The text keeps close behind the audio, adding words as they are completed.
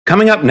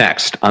Coming up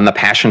next on the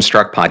Passion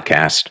Struck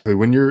podcast.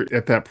 When you're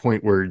at that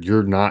point where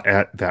you're not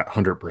at that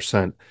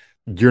 100%,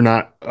 you're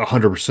not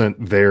 100%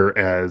 there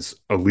as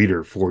a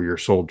leader for your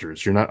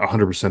soldiers. You're not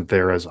 100%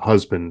 there as a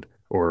husband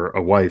or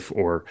a wife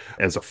or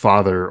as a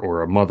father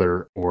or a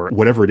mother or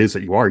whatever it is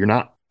that you are. You're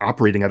not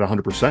operating at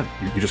 100%.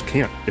 You just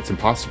can't. It's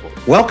impossible.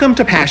 Welcome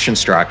to Passion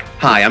Struck.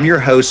 Hi, I'm your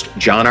host,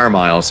 John R.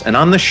 Miles, and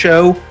on the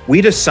show,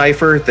 we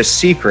decipher the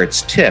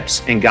secrets,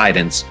 tips, and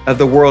guidance of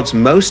the world's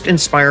most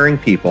inspiring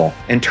people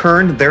and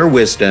turn their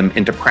wisdom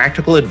into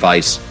practical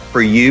advice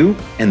for you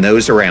and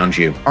those around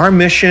you. Our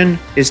mission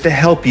is to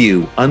help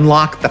you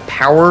unlock the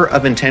power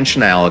of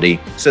intentionality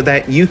so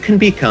that you can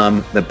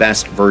become the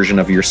best version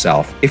of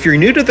yourself. If you're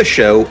new to the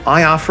show,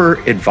 I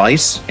offer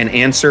advice and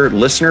answer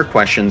listener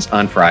questions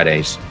on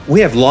Fridays. We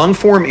have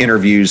long-form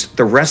interviews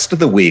the rest of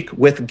the week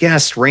with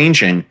guests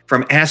ranging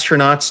from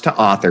astronauts to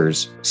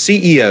authors,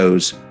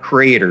 CEOs,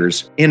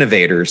 creators,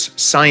 innovators,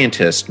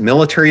 scientists,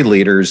 military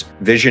leaders,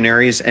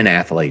 visionaries, and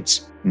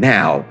athletes.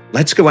 Now,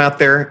 let's go out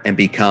there and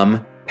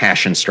become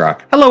Passion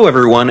Struck. Hello,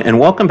 everyone, and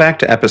welcome back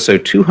to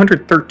episode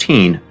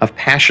 213 of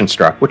Passion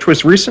Struck, which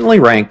was recently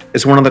ranked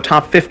as one of the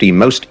top 50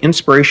 most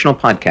inspirational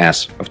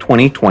podcasts of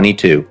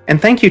 2022. And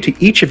thank you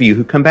to each of you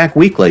who come back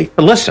weekly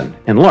to listen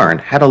and learn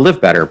how to live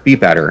better, be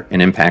better,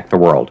 and impact the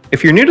world.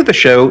 If you're new to the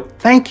show,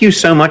 thank you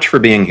so much for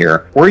being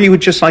here, or you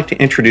would just like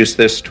to introduce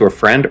this to a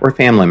friend or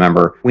family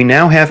member, we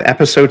now have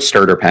episode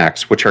starter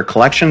packs, which are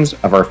collections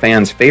of our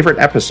fans' favorite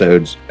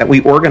episodes that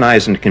we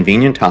organize into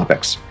convenient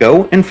topics.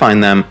 Go and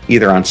find them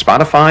either on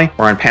Spotify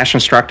or on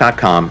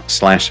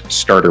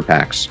passionstruck.com/starter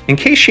packs. In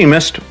case you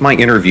missed my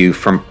interview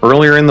from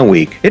earlier in the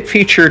week, it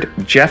featured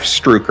Jeff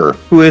Struecker,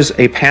 who is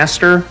a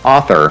pastor,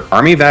 author,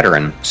 Army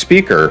veteran,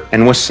 speaker,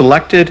 and was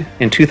selected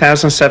in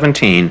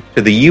 2017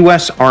 to the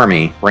U.S.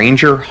 Army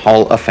Ranger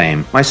Hall of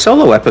Fame. My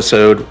solo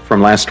episode from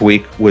last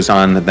week was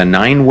on the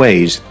 9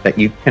 ways that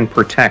you can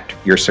protect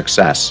your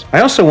success.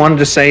 I also wanted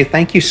to say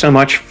thank you so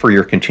much for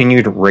your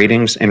continued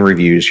ratings and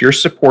reviews. Your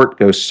support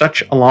goes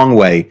such a long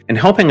way in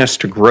helping us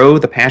to grow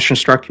the Passion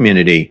Struck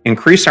community,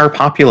 increase our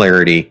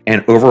popularity,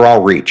 and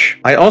overall reach.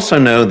 I also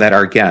know that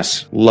our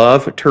guests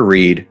love to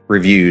read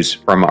reviews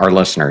from our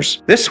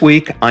listeners. This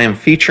week, I am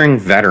featuring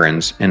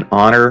veterans in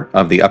honor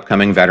of the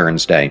upcoming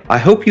Veterans Day. I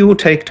hope you will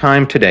take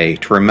time today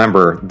to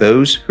remember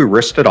those who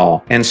risked it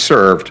all and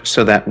served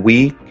so that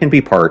we can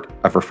be part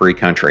of a free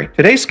country.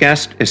 Today's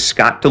guest is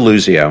Scott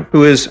DeLuzio,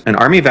 who is an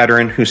Army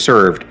veteran who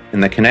served in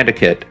the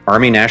Connecticut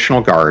Army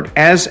National Guard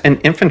as an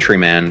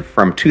infantryman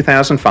from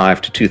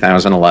 2005 to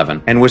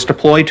 2011 and was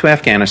deployed to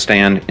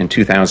Afghanistan in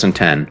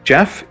 2010.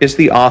 Jeff is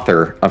the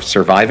author of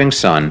Surviving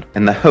Son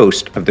and the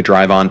host of the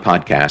Drive On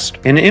podcast.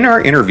 And in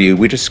our interview,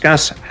 we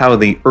discuss how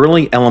the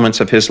early elements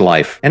of his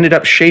life ended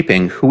up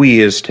shaping who he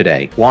is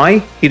today, why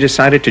he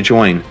decided to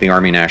join the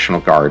Army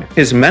National Guard,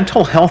 his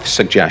mental health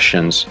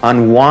suggestions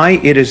on why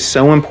it is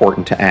so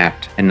important to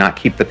act and not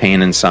keep the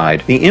pain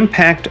inside, the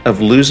impact of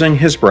losing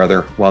his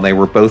brother while they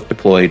were both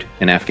deployed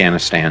in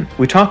Afghanistan.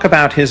 We talk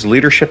about his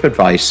leadership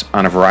advice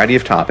on a variety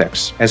of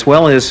topics, as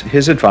well as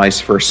his advice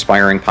for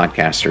aspiring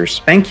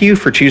podcasters. Thank you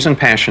for choosing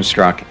Passion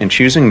Struck and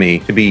choosing me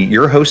to be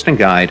your host and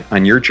guide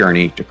on your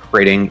journey to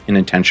creating an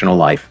intentional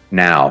life.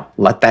 Now,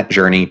 let that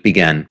journey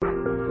begin.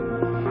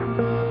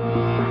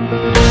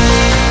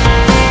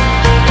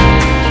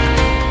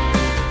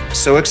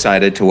 So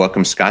excited to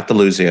welcome Scott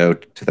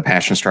DeLuzio to the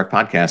Passion Struck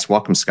podcast.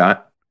 Welcome,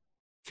 Scott.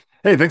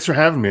 Hey, thanks for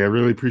having me. I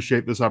really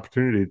appreciate this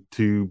opportunity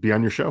to be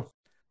on your show.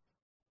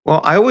 Well,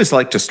 I always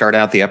like to start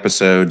out the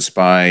episodes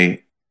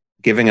by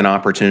giving an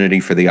opportunity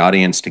for the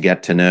audience to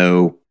get to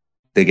know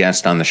the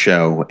guest on the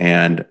show.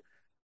 And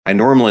I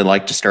normally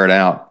like to start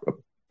out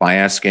by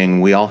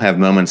asking, we all have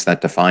moments that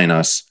define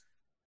us.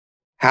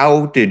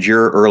 How did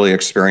your early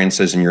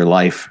experiences in your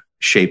life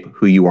shape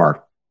who you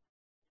are?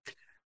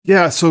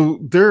 Yeah, so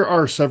there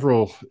are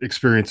several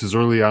experiences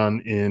early on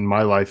in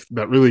my life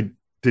that really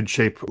did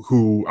shape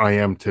who I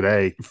am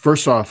today.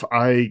 First off,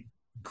 I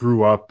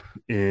grew up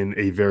in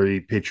a very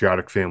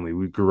patriotic family.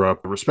 We grew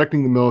up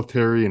respecting the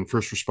military and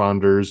first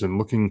responders and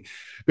looking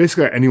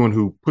basically at anyone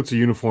who puts a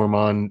uniform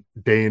on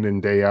day in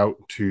and day out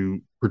to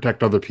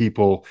protect other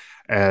people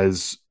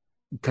as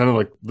kind of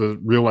like the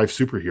real life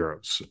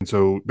superheroes. And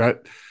so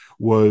that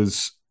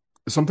was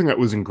something that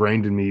was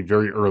ingrained in me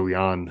very early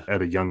on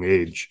at a young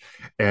age.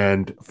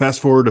 And fast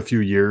forward a few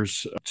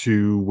years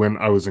to when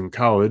I was in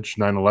college,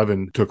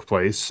 9/11 took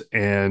place,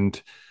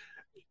 and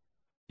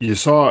you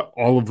saw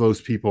all of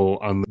those people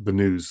on the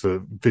news,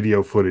 the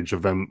video footage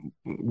of them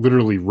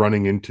literally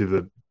running into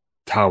the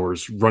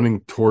towers, running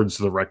towards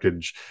the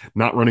wreckage,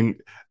 not running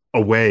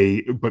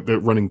away, but they're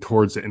running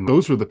towards it. And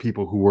those were the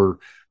people who were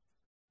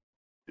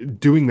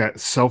doing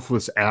that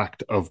selfless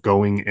act of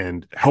going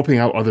and helping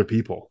out other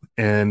people.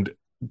 And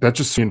that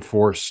just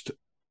reinforced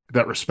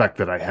that respect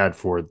that I had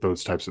for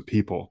those types of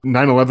people.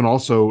 9/11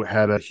 also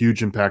had a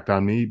huge impact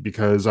on me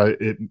because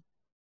it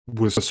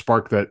was a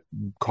spark that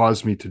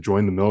caused me to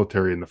join the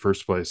military in the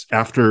first place.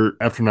 After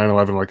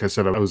 9/11, like I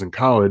said, I was in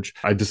college.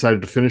 I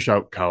decided to finish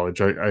out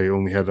college. I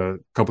only had a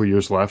couple of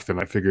years left, and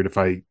I figured if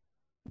I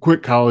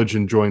quit college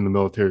and join the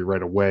military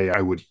right away,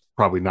 I would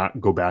probably not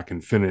go back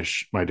and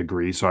finish my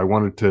degree. So I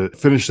wanted to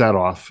finish that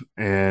off.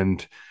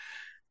 And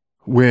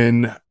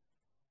when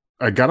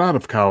I got out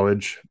of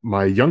college,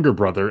 my younger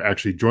brother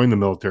actually joined the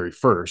military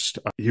first.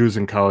 He was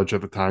in college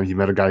at the time. He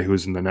met a guy who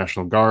was in the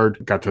National Guard,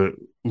 got to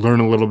learn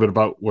a little bit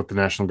about what the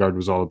National Guard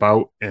was all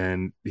about,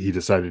 and he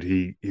decided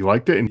he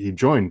liked it and he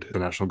joined the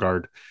National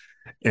Guard.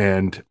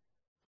 And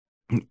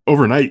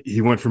overnight, he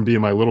went from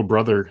being my little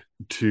brother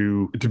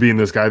to being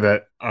this guy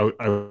that I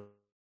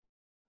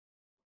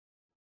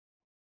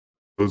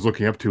was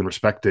looking up to and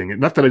respecting.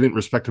 Not that I didn't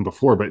respect him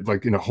before, but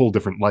like in a whole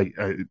different light.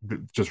 I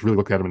just really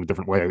looked at him in a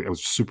different way. I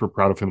was super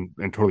proud of him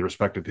and totally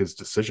respected his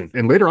decision.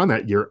 And later on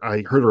that year,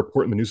 I heard a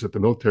report in the news that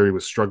the military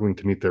was struggling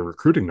to meet their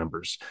recruiting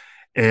numbers.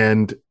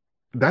 And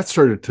that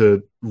started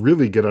to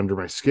really get under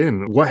my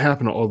skin. What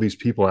happened to all these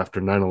people after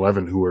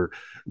 9/11 who were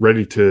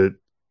ready to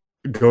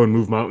go and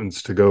move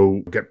mountains to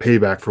go get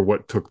payback for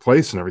what took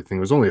place and everything?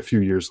 It was only a few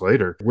years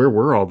later. Where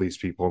were all these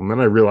people? And then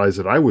I realized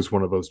that I was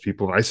one of those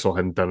people and I still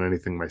hadn't done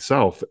anything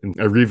myself. And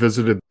I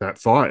revisited that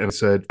thought and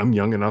said, I'm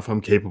young enough,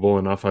 I'm capable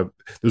enough.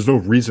 There's no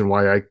reason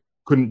why I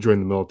couldn't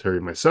join the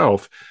military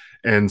myself.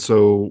 And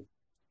so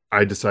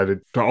I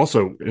decided to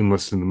also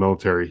enlist in the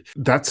military.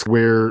 That's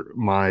where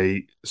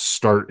my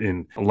start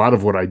in a lot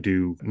of what I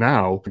do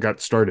now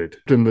got started.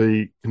 In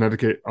the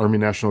Connecticut Army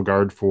National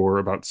Guard for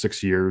about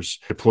 6 years,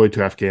 deployed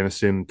to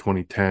Afghanistan in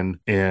 2010.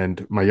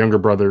 And my younger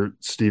brother,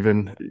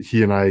 Stephen,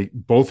 he and I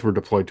both were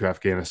deployed to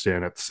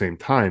Afghanistan at the same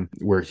time,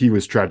 where he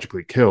was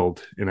tragically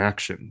killed in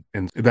action.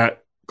 And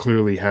that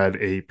clearly had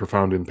a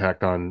profound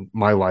impact on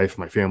my life,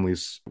 my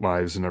family's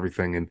lives, and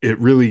everything. And it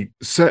really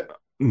set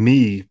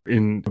me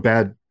in a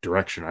bad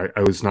direction.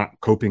 I was not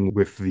coping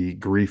with the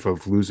grief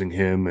of losing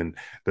him and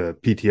the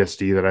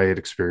PTSD that I had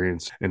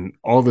experienced and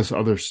all this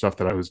other stuff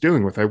that I was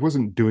dealing with. I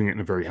wasn't doing it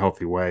in a very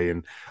healthy way.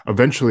 And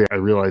eventually I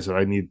realized that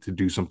I needed to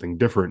do something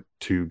different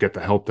to get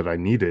the help that I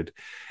needed.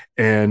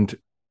 And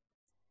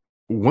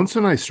once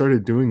I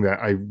started doing that,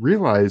 I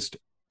realized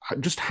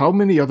just how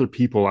many other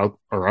people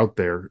are out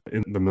there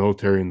in the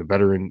military and the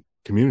veteran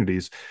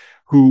communities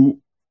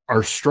who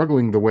are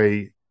struggling the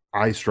way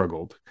I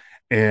struggled.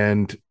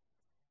 And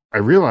I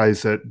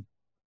realized that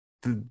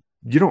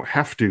you don't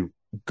have to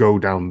go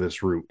down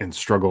this route and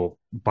struggle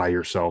by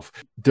yourself.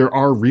 There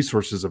are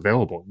resources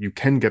available. You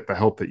can get the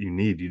help that you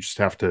need. You just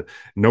have to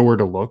know where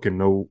to look and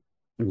know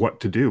what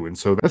to do. And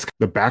so that's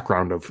the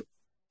background of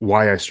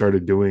why I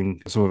started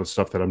doing some of the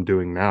stuff that I'm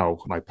doing now.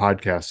 My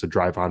podcast, the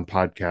Drive On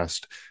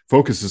podcast,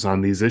 focuses on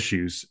these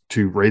issues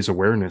to raise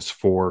awareness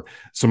for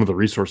some of the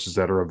resources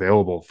that are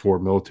available for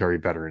military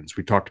veterans.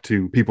 We talk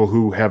to people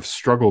who have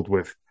struggled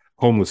with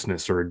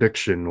homelessness or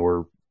addiction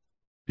or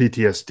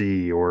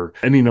PTSD or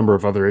any number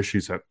of other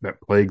issues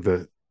that plague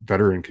the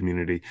veteran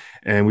community.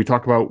 And we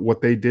talk about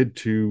what they did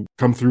to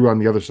come through on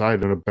the other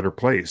side in a better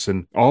place,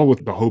 and all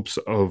with the hopes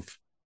of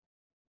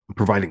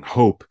providing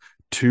hope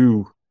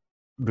to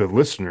the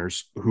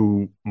listeners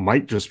who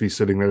might just be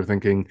sitting there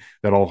thinking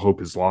that all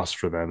hope is lost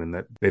for them and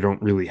that they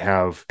don't really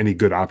have any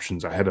good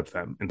options ahead of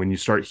them. And when you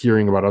start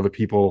hearing about other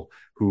people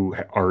who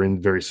are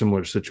in very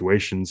similar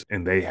situations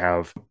and they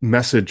have a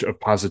message of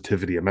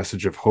positivity, a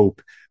message of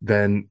hope,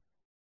 then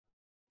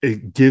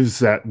it gives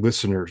that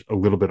listener a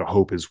little bit of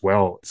hope as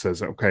well. It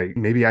says, okay,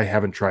 maybe I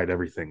haven't tried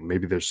everything.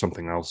 Maybe there's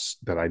something else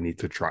that I need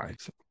to try.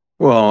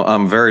 Well,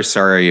 I'm very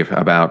sorry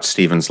about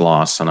Stephen's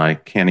loss, and I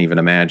can't even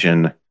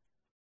imagine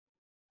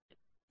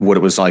what it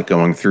was like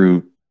going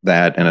through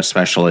that, and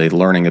especially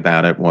learning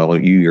about it while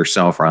you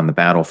yourself are on the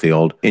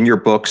battlefield. In your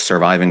book,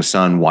 Surviving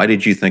Son, why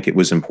did you think it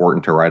was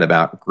important to write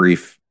about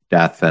grief,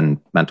 death, and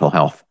mental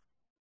health?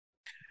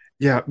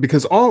 Yeah,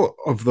 because all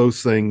of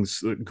those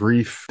things,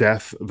 grief,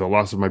 death, the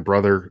loss of my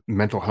brother,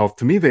 mental health,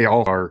 to me, they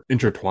all are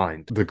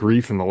intertwined. The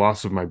grief and the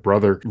loss of my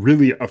brother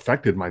really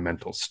affected my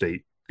mental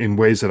state in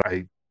ways that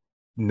I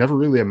never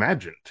really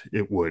imagined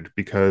it would,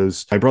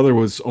 because my brother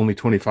was only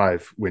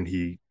 25 when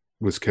he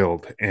was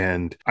killed.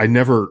 And I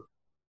never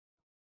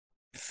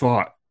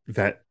thought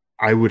that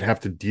I would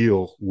have to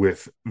deal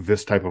with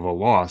this type of a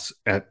loss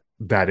at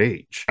that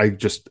age. I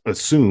just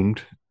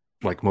assumed,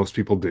 like most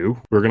people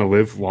do, we're going to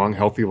live long,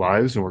 healthy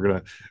lives, and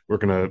we're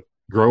going to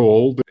grow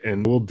old,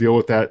 and we'll deal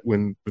with that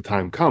when the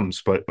time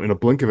comes. But in a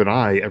blink of an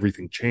eye,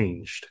 everything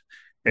changed,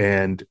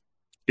 and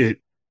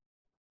it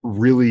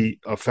really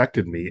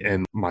affected me,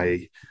 and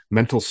my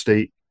mental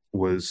state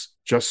was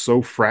just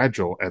so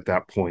fragile at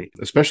that point,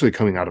 especially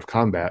coming out of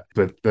combat,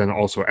 but then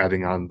also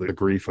adding on the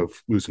grief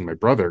of losing my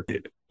brother.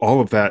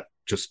 All of that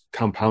just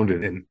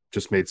compounded and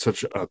just made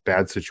such a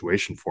bad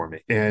situation for me.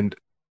 And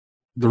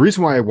the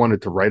reason why I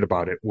wanted to write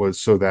about it was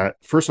so that,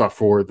 first off,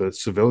 for the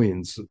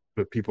civilians,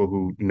 the people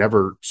who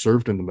never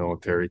served in the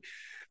military,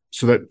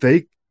 so that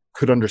they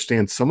could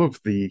understand some of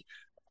the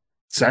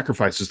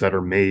sacrifices that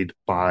are made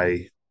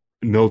by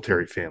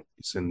military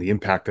families and the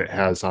impact it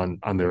has on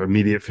their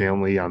immediate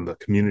family, on the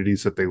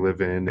communities that they live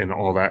in, and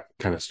all that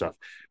kind of stuff.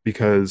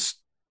 Because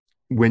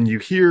when you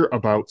hear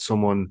about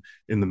someone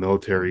in the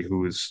military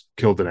who is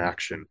killed in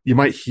action, you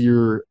might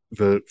hear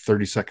the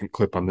 30-second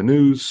clip on the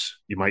news.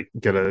 You might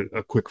get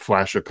a quick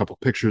flash, a couple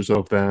pictures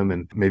of them,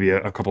 and maybe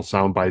a couple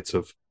sound bites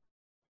of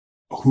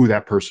who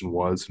that person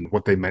was and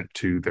what they meant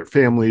to their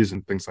families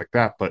and things like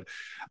that. But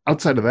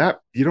outside of that,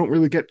 you don't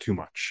really get too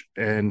much.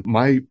 And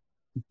my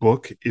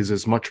book is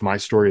as much my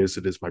story as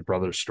it is my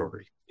brother's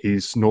story.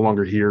 He's no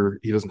longer here.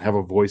 He doesn't have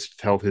a voice to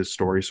tell his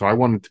story. So I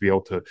wanted to be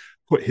able to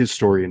put his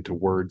story into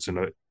words in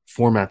a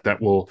format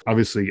that will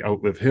obviously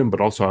outlive him, but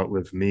also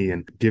outlive me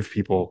and give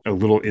people a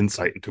little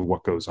insight into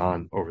what goes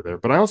on over there.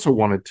 But I also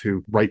wanted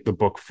to write the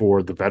book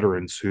for the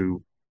veterans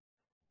who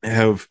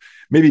have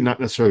maybe not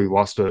necessarily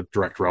lost a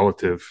direct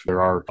relative.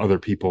 There are other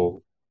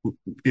people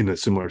in a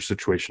similar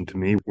situation to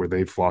me where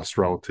they've lost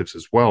relatives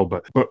as well.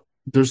 But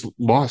there's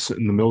loss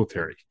in the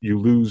military. You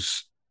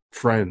lose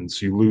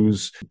friends, you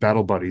lose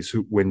battle buddies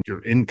who when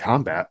you're in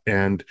combat,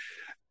 and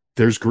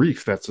there's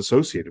grief that's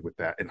associated with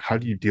that. And how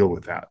do you deal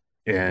with that?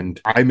 And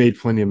I made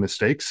plenty of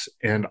mistakes,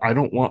 and I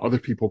don't want other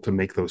people to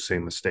make those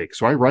same mistakes.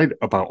 So I write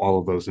about all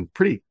of those in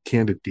pretty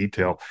candid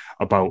detail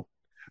about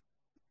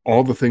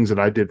all the things that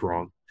I did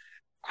wrong,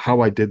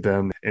 how I did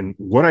them, and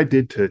what I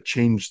did to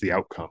change the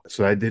outcome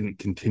so I didn't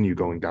continue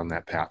going down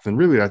that path. And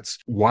really, that's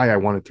why I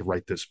wanted to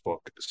write this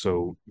book,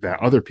 so that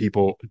other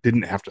people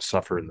didn't have to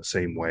suffer in the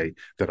same way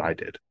that I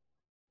did.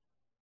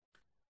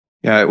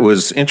 Yeah, it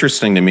was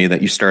interesting to me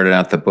that you started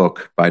out the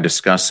book by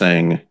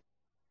discussing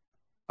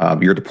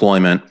your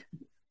deployment,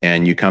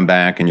 and you come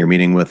back and you're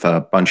meeting with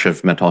a bunch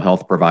of mental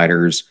health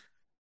providers,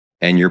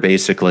 and you're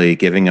basically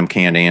giving them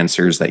canned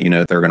answers that you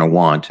know they're going to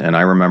want. And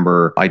I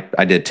remember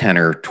I did 10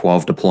 or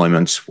 12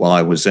 deployments while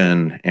I was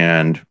in,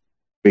 and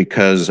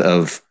because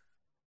of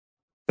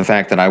the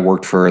fact that I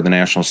worked for the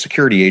National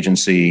Security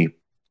Agency,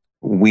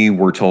 we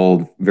were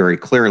told very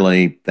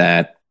clearly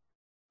that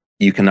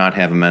you cannot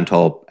have a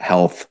mental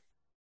health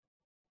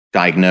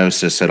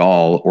diagnosis at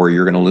all, or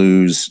you're going to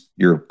lose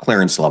your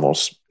clearance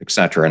levels, et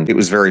cetera. And it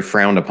was very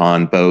frowned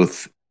upon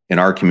both in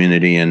our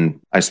community,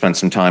 and I spent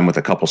some time with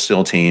a couple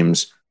SEAL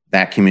teams,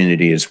 that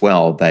community as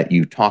well, that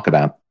you talk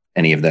about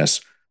any of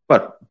this.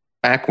 But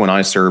back when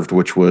I served,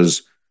 which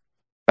was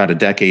about a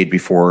decade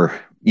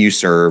before you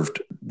served,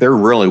 there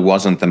really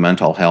wasn't the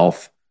mental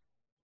health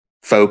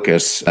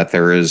focus that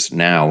there is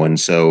now. And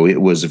so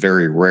it was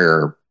very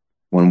rare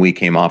when we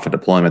came off a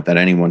deployment that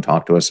anyone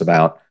talked to us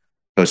about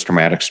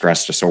post-traumatic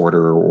stress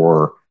disorder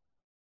or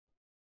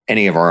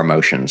any of our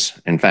emotions.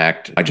 In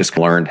fact, I just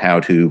learned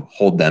how to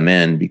hold them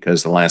in,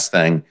 because the last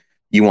thing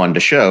you wanted to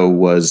show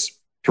was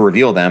to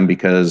reveal them,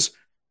 because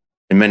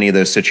in many of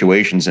those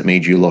situations, it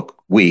made you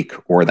look weak,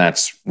 or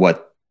that's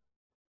what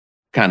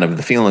kind of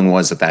the feeling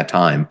was at that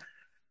time.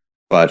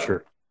 But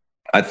sure,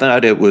 I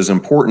thought it was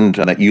important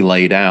that you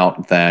laid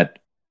out that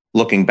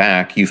looking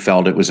back, you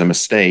felt it was a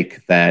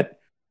mistake that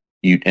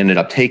you ended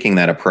up taking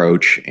that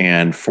approach.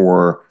 And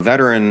for a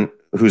veteran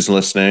who's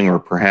listening, or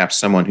perhaps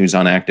someone who's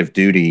on active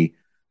duty,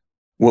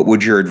 what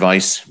would your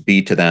advice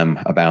be to them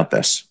about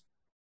this?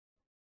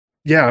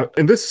 Yeah,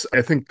 and this,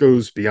 I think,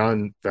 goes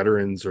beyond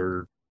veterans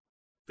or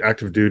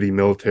active duty,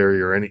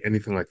 military, or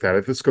anything like that.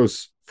 If this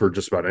goes for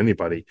just about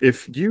anybody.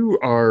 If you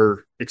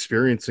are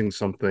experiencing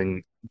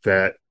something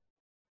that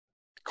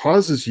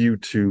causes you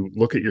to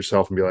look at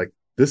yourself and be like,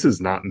 this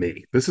is not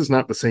me. This is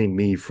not the same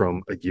me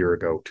from a year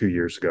ago, 2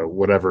 years ago,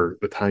 whatever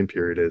the time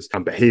period is.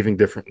 I'm behaving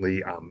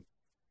differently. I'm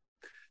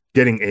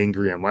getting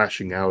angry. I'm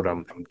lashing out.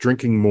 I'm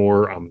drinking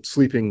more. I'm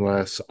sleeping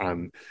less.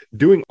 I'm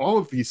doing all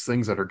of these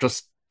things that are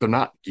just, they're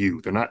not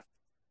you. They're not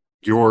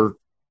your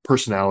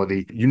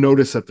personality. You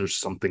notice that there's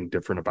something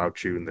different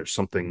about you and there's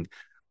something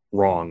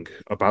wrong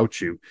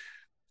about you.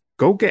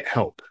 Go get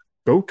help.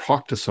 Go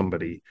talk to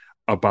somebody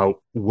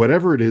about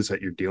whatever it is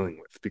that you're dealing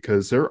with,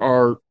 because there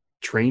are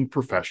trained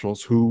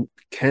professionals who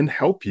can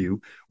help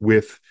you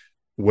with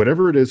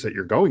whatever it is that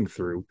you're going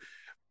through.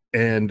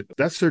 And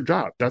that's their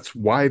job. That's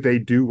why they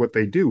do what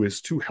they do,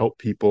 is to help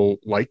people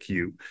like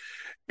you.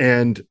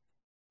 And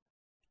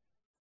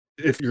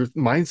if your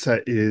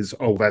mindset is,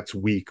 oh, that's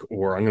weak,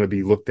 or I'm going to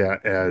be looked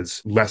at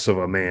as less of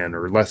a man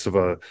or less of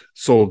a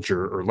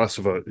soldier or less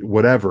of a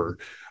whatever,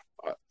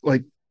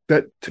 like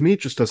that to me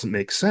just doesn't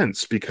make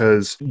sense,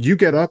 because you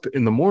get up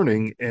in the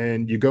morning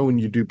and you go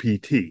and you do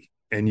PT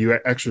and you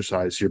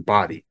exercise your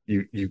body.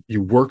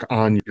 You work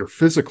on your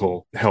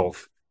physical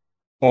health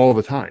all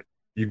the time.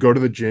 You go to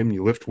the gym,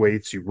 you lift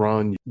weights, you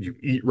run, you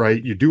eat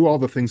right, you do all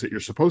the things that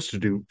you're supposed to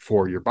do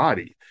for your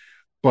body.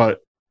 But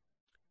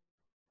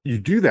you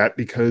do that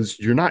because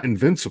you're not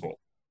invincible.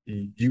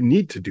 You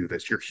need to do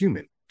this. You're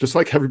human. Just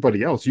like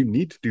everybody else, you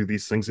need to do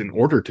these things in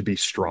order to be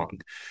strong.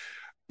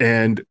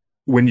 And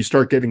when you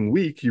start getting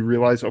weak, you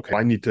realize, okay,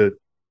 I need to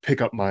pick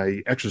up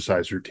my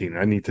exercise routine.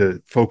 I need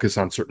to focus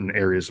on certain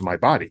areas of my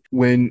body.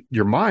 When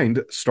your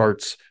mind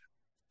starts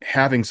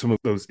having some of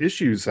those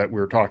issues that we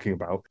were talking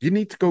about, you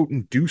need to go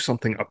and do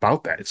something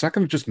about that. It's not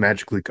going to just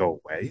magically go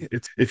away.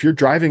 It's if you're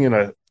driving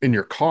in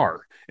your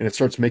car and it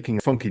starts making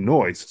a funky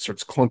noise, it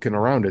starts clunking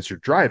around as you're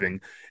driving,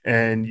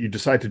 and you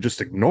decide to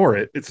just ignore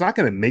it, it's not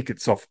going to make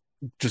itself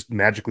just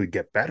magically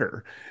get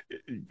better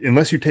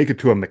unless you take it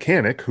to a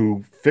mechanic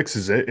who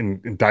fixes it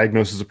and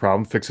diagnoses the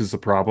problem, fixes the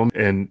problem,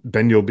 and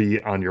then you'll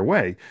be on your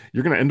way.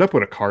 You're going to end up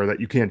with a car that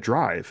you can't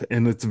drive.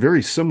 And it's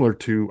very similar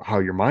to how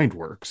your mind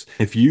works.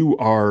 If you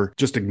are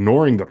just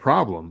ignoring the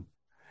problem,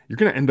 you're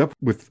going to end up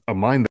with a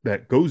mind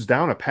that goes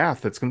down a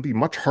path that's going to be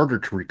much harder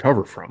to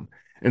recover from.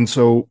 And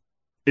so,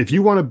 if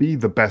you want to be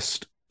the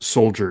best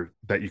soldier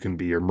that you can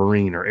be, or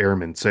Marine, or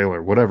airman,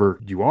 sailor, whatever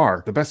you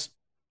are, the best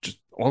just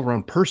all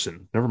around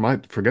person, never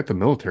mind, forget the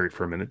military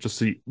for a minute, just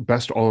the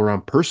best all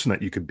around person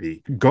that you could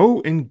be,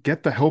 go and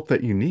get the help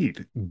that you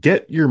need.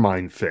 Get your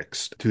mind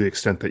fixed to the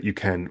extent that you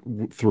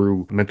can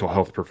through mental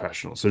health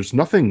professionals. There's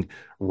nothing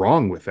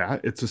wrong with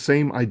that. It's the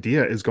same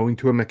idea as going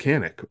to a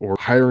mechanic or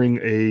hiring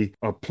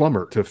a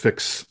plumber to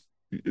fix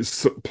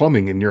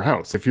plumbing in your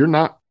house. If you're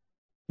not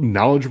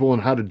knowledgeable on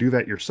how to do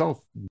that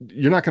yourself,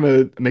 you're not going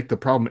to make the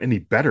problem any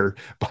better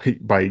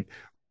by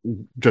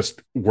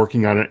just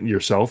working on it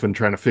yourself and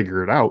trying to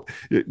figure it out.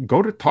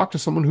 Go to talk to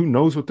someone who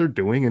knows what they're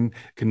doing and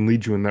can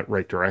lead you in that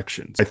right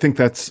direction. I think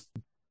that's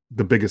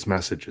the biggest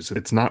message. Is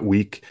it's not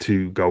weak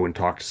to go and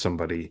talk to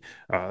somebody.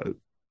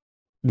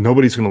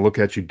 Nobody's going to look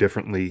at you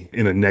differently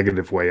in a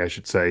negative way, I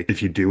should say,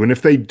 if you do. And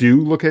if they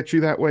do look at you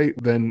that way,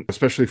 then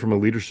especially from a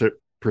leadership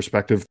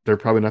perspective, they're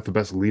probably not the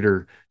best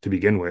leader to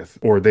begin with,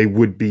 or they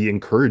would be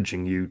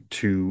encouraging you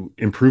to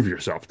improve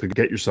yourself, to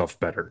get yourself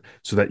better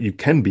so that you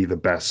can be the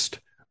best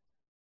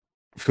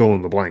fill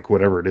in the blank,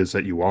 whatever it is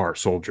that you are,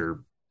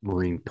 soldier,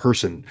 Marine,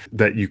 person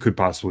that you could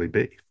possibly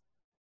be.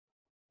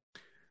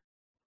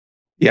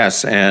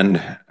 Yes, and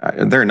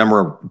there are a number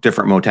of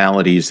different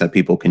modalities that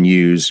people can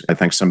use. I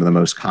think some of the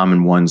most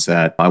common ones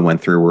that I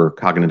went through were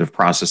cognitive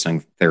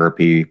processing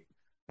therapy,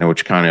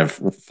 which kind of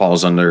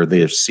falls under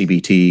the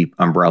CBT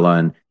umbrella,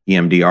 and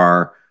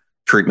EMDR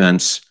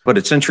treatments. But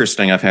it's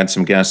interesting, I've had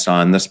some guests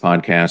on this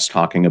podcast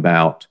talking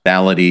about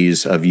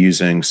modalities of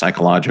using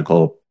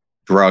psychological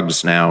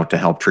drugs now to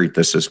help treat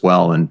this as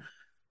well. And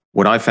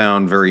what I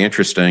found very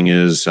interesting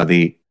is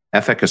the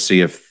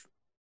efficacy of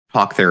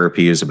talk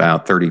therapy is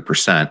about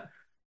 30%,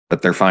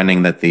 but they're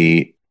finding that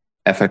the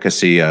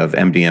efficacy of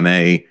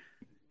MDMA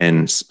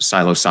and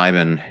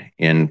psilocybin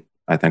in,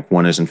 I think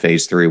one is in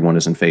phase 3, one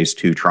is in phase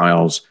 2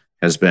 trials,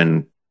 has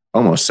been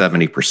almost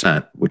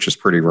 70%, which is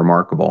pretty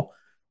remarkable.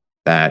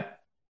 That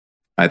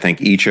I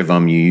think each of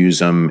them, you use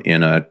them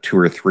in a 2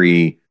 or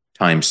 3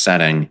 time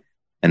setting,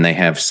 and they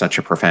have such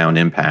a profound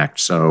impact.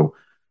 So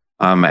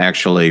I'm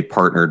actually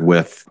partnered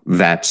with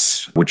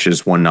VETS, which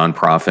is one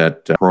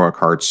nonprofit, Heroic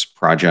Hearts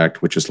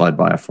Project, which is led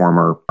by a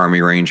former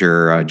Army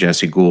Ranger,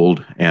 Jesse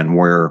Gould, and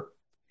Warrior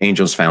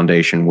Angels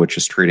Foundation, which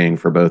is treating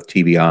for both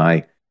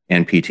TBI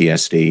and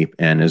PTSD,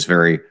 and is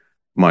very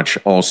much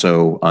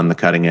also on the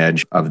cutting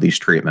edge of these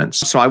treatments.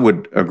 So I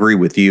would agree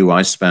with you.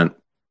 I spent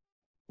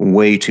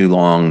way too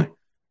long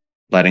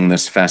letting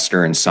this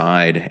fester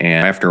inside,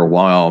 and after a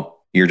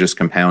while, you're just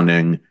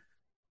compounding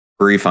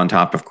grief on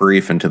top of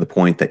grief, and to the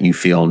point that you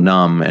feel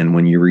numb. And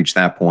when you reach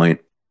that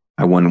point,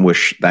 I wouldn't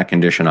wish that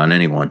condition on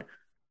anyone.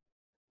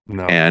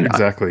 No, and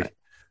exactly.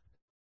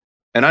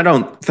 And I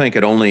don't think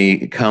it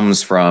only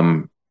comes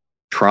from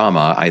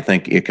trauma. I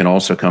think it can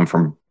also come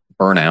from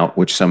burnout,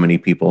 which so many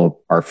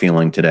people are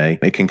feeling today.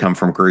 It can come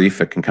from grief.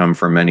 It can come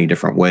from many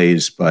different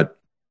ways. But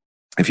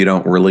if you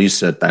don't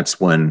release it, that's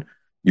when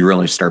you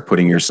really start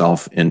putting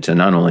yourself into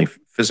not only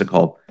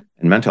physical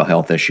and mental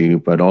health issue,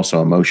 but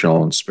also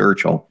emotional and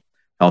spiritual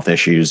health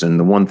issues. And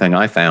the one thing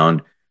I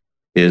found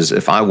is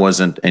if I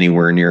wasn't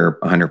anywhere near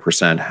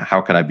 100%, how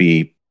could I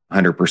be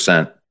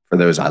 100% for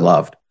those I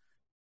loved?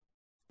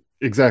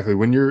 Exactly.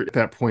 When you're at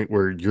that point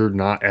where you're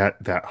not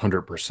at that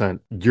 100%,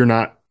 you're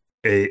not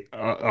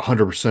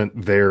 100%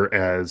 there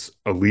as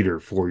a leader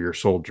for your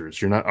soldiers.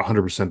 You're not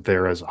 100%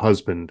 there as a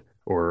husband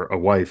or a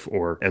wife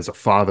or as a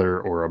father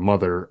or a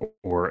mother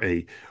or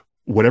a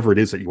whatever it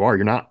is that you are.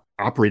 You're not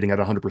operating at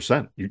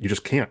 100%. You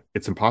just can't.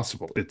 It's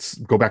impossible. It's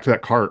go back to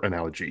that car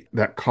analogy.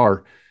 That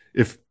car,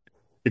 if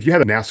you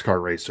had a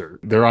NASCAR racer,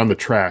 they're on the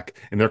track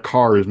and their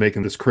car is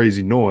making this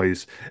crazy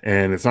noise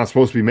and it's not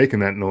supposed to be making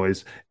that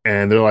noise,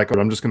 and they're like, oh,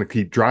 I'm just going to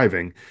keep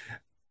driving.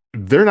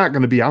 They're not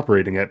going to be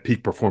operating at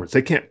peak performance.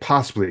 They can't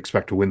possibly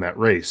expect to win that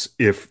race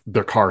if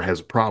their car has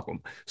a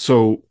problem.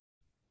 So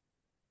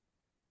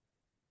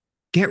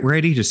get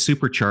ready to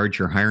supercharge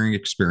your hiring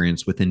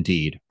experience with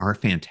Indeed, our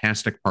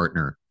fantastic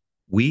partner.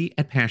 We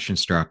at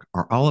PassionStruck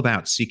are all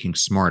about seeking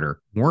smarter,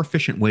 more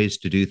efficient ways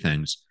to do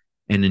things,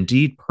 and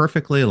Indeed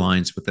perfectly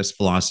aligns with this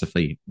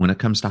philosophy when it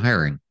comes to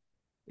hiring.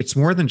 It's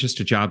more than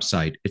just a job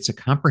site, it's a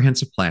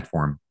comprehensive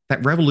platform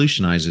that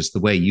revolutionizes the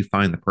way you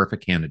find the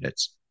perfect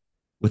candidates.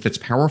 With its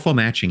powerful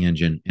matching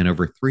engine and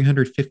over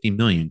 350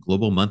 million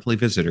global monthly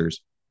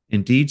visitors,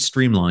 Indeed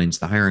streamlines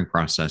the hiring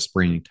process,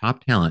 bringing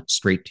top talent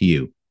straight to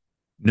you.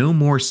 No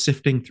more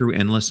sifting through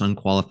endless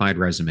unqualified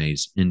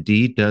resumes.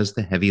 Indeed does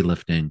the heavy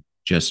lifting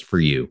just for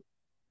you.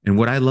 And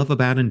what I love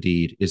about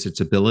Indeed is its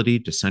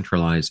ability to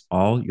centralize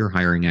all your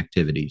hiring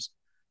activities,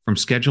 from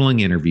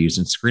scheduling interviews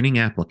and screening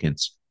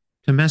applicants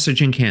to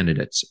messaging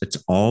candidates. It's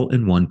all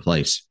in one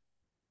place.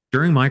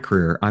 During my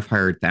career, I've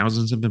hired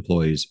thousands of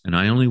employees, and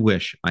I only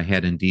wish I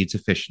had Indeed's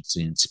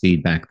efficiency and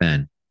speed back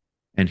then.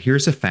 And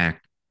here's a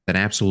fact that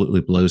absolutely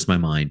blows my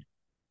mind: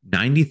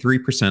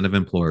 93% of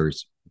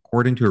employers,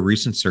 according to a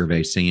recent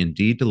survey, say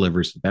Indeed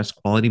delivers the best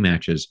quality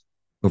matches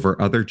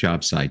over other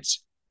job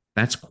sites.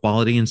 That's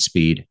quality and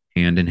speed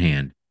hand in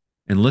hand.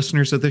 And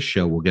listeners of this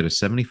show will get a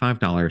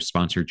 $75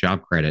 sponsored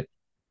job credit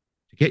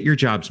to get your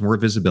jobs more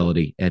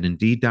visibility at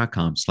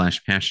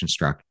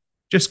Indeed.com/passionstruck.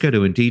 Just go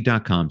to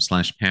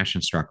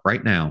Indeed.com/passionstruck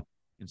right now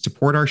and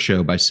support our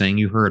show by saying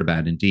you heard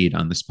about Indeed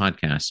on this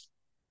podcast.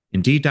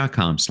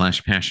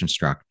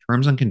 Indeed.com/passionstruck.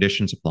 Terms and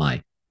conditions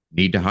apply.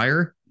 Need to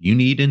hire? You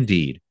need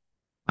Indeed.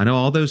 I know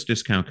all those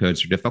discount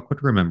codes are difficult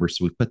to remember,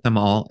 so we put them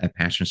all at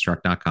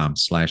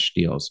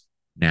passionstruck.com/deals.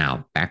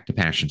 Now, back to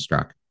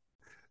Passionstruck.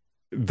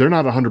 They're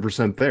not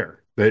 100% there.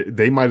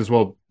 They might as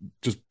well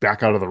just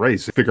back out of the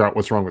race, figure out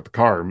what's wrong with the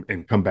car,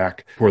 and come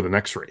back for the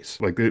next race.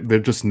 Like they're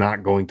just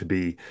not going to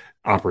be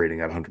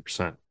operating at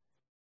 100%.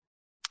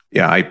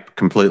 Yeah, I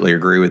completely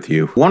agree with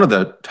you. One of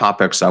the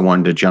topics I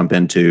wanted to jump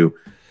into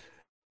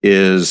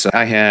is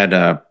I had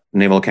a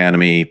Naval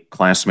Academy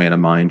classmate of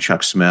mine,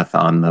 Chuck Smith,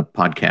 on the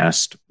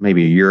podcast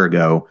maybe a year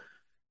ago.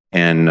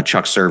 And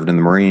Chuck served in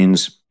the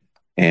Marines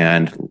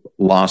and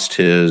lost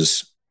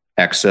his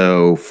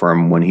XO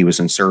from when he was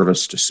in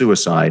service to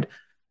suicide.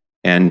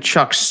 And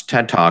Chuck's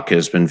TED Talk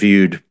has been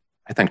viewed,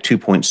 I think,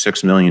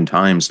 2.6 million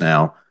times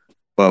now.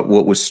 But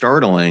what was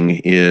startling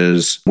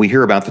is we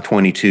hear about the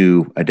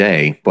 22 a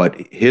day, but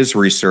his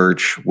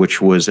research,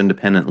 which was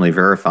independently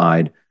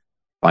verified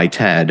by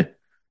TED,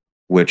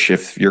 which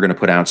if you're going to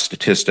put out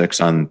statistics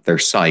on their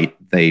site,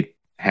 they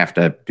have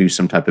to do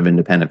some type of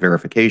independent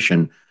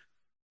verification,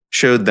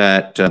 showed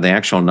that the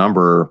actual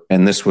number,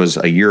 and this was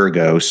a year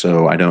ago,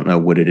 so I don't know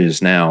what it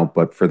is now,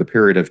 but for the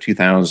period of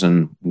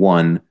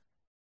 2001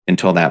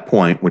 until that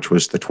point, which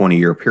was the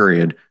 20-year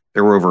period,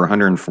 there were over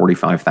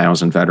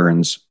 145,000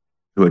 veterans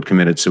who had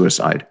committed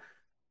suicide,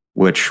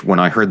 which when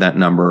I heard that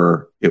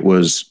number, it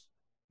was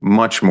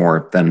much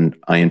more than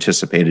I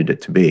anticipated it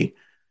to be.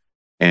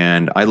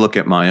 And I look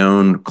at my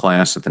own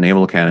class at the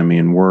Naval Academy,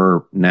 and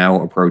we're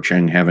now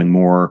approaching having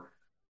more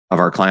of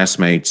our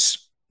classmates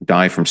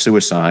die from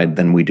suicide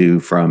than we do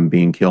from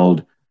being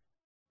killed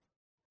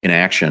in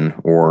action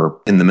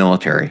or in the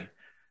military.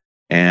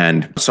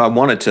 And so I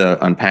wanted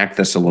to unpack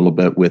this a little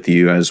bit with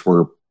you as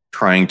we're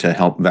trying to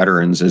help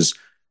veterans. Is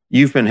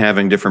you've been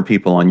having different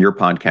people on your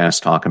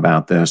podcast talk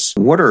about this.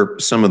 What are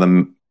some of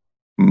the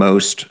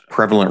most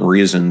prevalent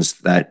reasons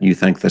that you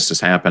think this is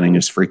happening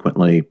as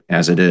frequently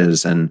as it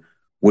is? And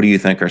what do you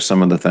think are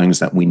some of the things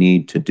that we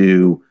need to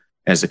do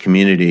as a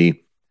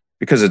community?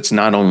 Because it's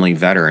not only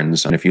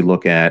veterans. And if you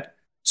look at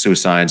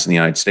suicides in the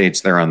United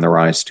States, they're on the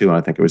rise too.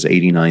 I think it was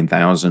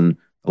 89,000.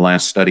 The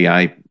last study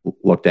I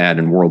looked at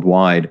in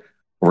worldwide,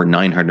 over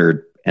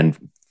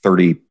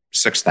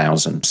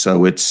 936,000.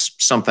 So it's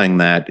something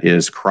that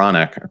is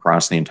chronic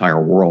across the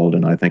entire world.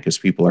 And I think as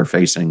people are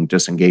facing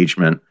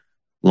disengagement,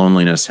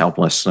 loneliness,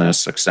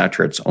 helplessness, et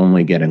cetera, it's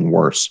only getting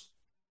worse.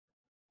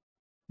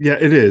 Yeah,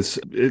 it is.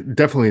 It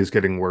definitely is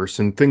getting worse.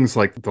 And things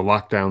like the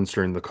lockdowns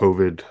during the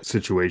COVID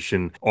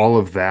situation, all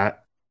of that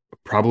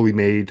probably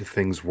made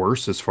things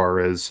worse as far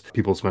as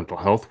people's mental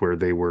health, where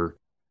they were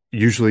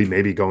usually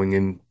maybe going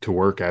into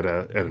work at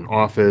an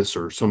office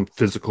or some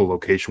physical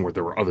location where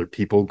there were other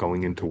people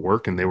going into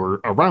work, and they were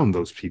around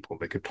those people.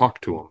 They could talk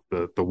to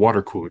them, the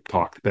water cooler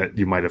talk that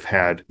you might have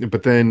had.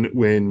 But then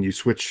when you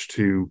switch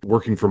to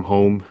working from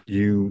home,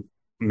 you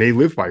may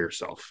live by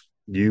yourself.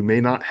 You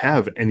may not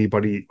have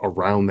anybody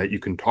around that you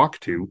can talk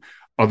to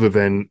other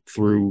than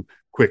through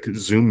quick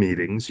Zoom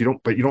meetings. You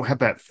don't have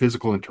that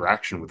physical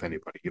interaction with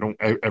anybody. You don't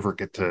ever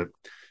get to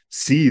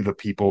see the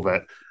people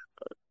that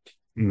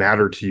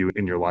matter to you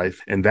in your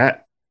life. And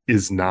that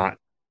is not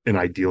an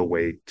ideal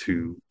way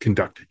to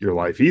conduct your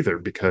life either,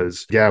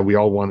 because we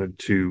all wanted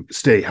to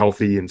stay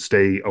healthy and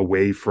stay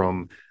away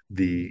from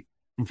the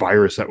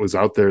virus that was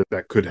out there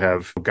that could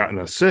have gotten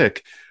us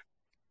sick.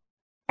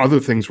 Other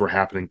things were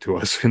happening to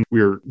us, and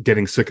we were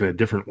getting sick in a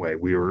different way.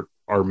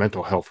 Our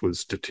mental health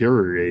was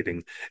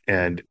deteriorating.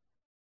 And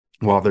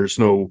while there's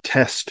no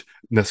test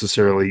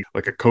necessarily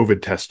like a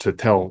COVID test to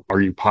tell,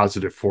 are you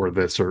positive for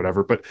this or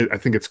whatever, but I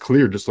think it's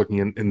clear just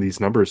looking in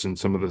these numbers and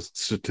some of the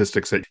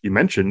statistics that you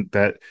mentioned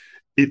that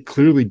it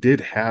clearly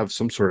did have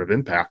some sort of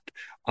impact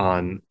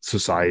on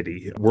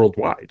society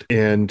worldwide.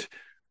 And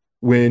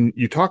when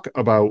you talk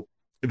about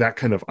that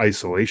kind of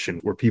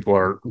isolation where people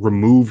are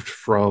removed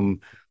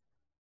from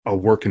a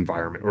work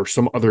environment or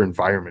some other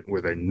environment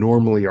where they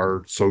normally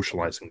are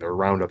socializing, they're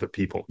around other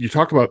people. You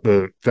talk about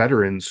the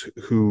veterans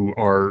who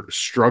are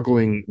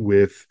struggling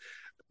with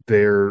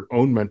their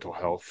own mental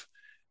health.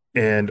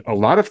 And a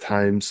lot of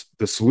times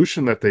the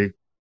solution that they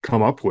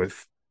come up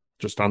with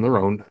just on their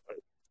own,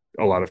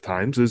 a lot of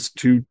times, is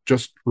to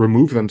just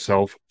remove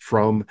themselves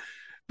from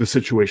the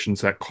situations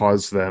that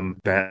cause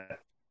them that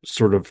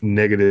sort of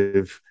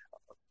negative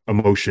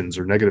emotions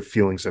or negative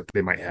feelings that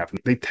they might have.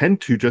 They tend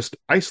to just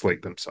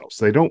isolate themselves.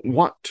 They don't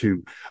want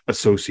to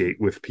associate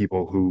with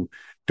people who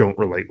don't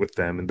relate with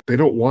them, and they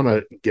don't want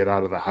to get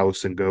out of the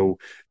house and go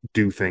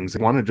do things.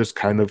 They want to just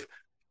kind of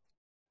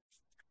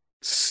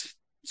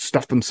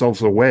stuff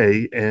themselves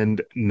away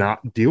and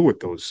not deal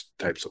with those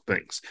types of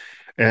things.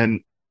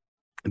 And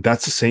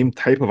that's the same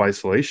type of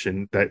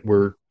isolation that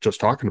we're just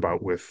talking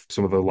about with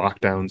some of the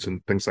lockdowns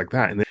and things like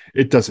that. And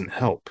it doesn't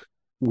help.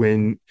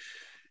 When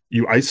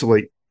you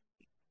isolate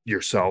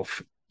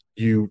yourself,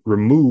 you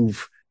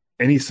remove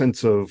any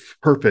sense of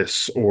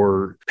purpose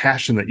or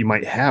passion that you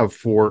might have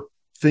for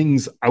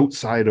things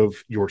outside of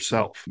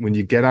yourself. When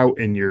you get out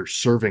and you're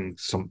serving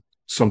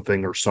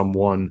something or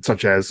someone,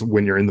 such as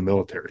when you're in the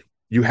military,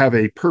 you have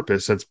a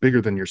purpose that's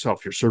bigger than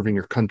yourself. You're serving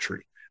your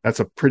country. That's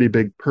a pretty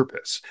big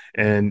purpose.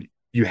 And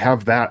you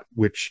have that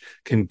which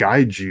can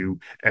guide you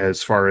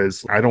as far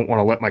as, I don't want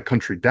to let my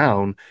country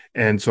down.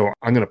 And so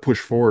I'm going to push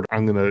forward.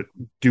 I'm going to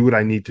do what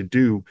I need to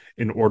do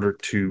in order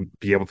to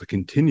be able to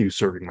continue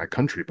serving my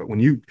country. But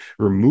when you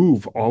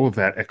remove all of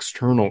that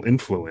external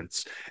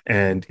influence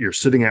and you're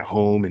sitting at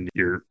home and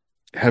you're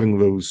having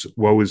those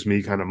woe is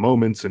me kind of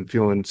moments and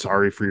feeling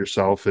sorry for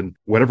yourself and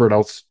whatever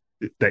else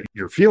that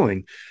you're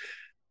feeling,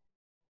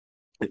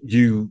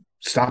 you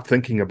stop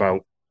thinking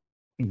about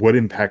what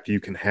impact you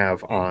can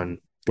have on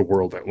the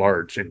world at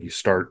large, and you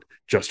start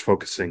just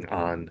focusing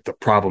on the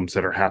problems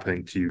that are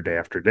happening to you day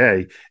after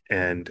day,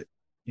 and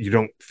you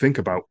don't think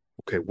about,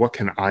 okay, what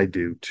can I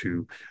do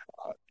to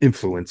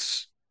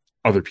influence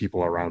other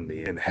people around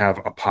me and have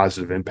a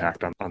positive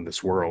impact on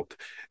this world,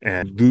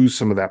 and lose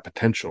some of that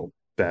potential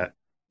that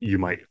you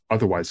might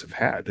otherwise have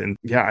had. And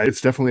yeah,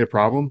 it's definitely a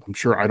problem. I'm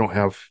sure I don't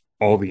have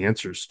all the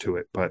answers to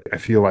it, but I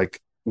feel like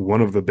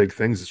one of the big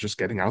things is just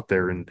getting out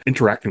there and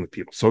interacting with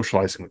people,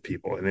 socializing with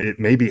people. And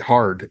it may be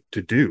hard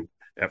to do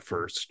at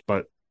first,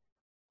 but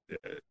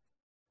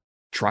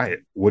try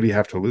it. What do you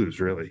have to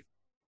lose, really?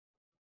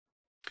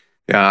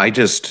 Yeah, I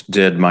just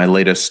did my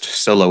latest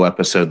solo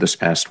episode this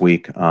past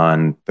week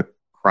on the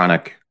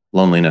chronic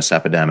loneliness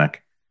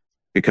epidemic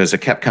because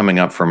it kept coming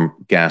up from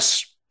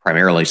guests,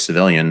 primarily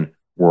civilian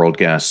world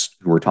guests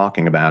who were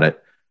talking about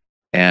it.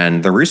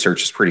 And the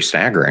research is pretty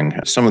staggering.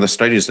 Some of the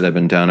studies that have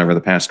been done over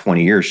the past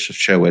 20 years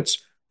show it's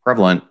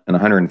prevalent in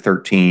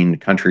 113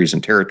 countries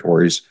and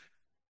territories.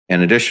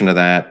 In addition to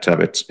that,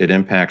 it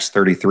impacts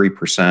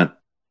 33%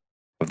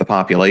 of the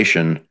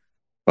population.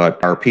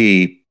 But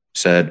RP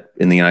said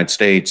in the United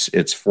States,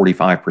 it's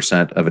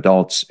 45% of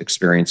adults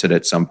experience it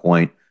at some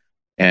point.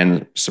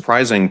 And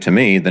surprising to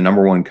me, the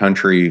number one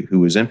country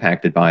who is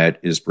impacted by it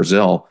is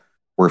Brazil,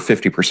 where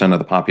 50% of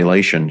the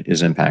population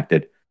is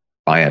impacted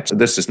by it. So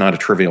this is not a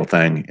trivial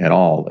thing at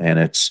all. And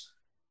it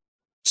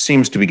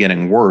seems to be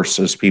getting worse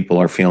as people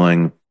are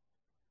feeling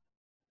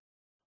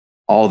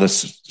all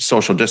this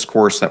social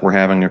discourse that we're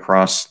having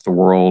across the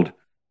world.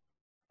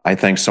 I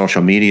think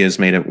social media has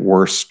made it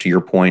worse, to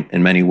your point,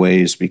 in many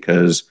ways,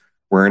 because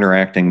we're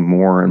interacting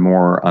more and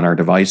more on our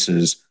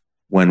devices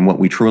when what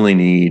we truly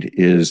need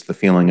is the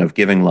feeling of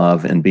giving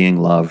love and being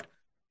loved.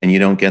 And you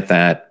don't get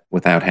that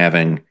without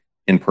having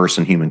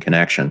in-person human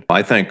connection.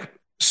 I think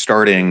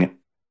starting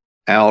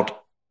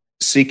out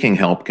seeking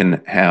help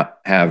can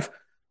have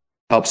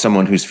help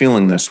someone who's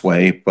feeling this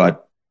way,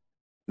 but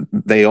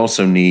they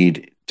also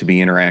need to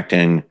be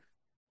interacting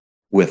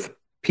with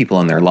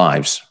people in their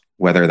lives,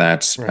 whether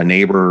that's a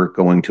neighbor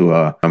going to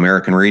a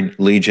American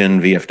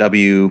Legion,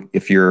 VFW,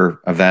 if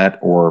you're a vet,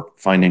 or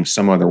finding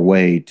some other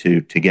way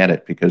to get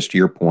it. Because to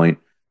your point,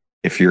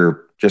 if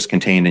you're just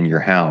contained in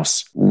your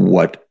house,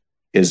 what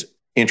is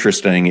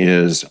interesting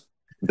is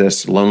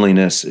this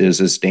loneliness is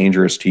as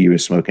dangerous to you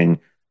as smoking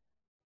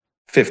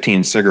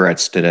 15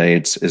 cigarettes today.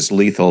 It's as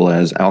lethal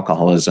as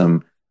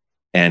alcoholism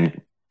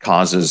and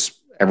causes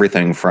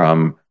everything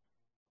from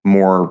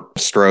more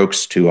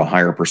strokes to a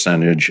higher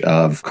percentage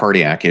of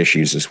cardiac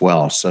issues as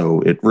well.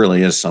 So it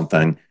really is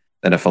something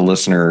that if a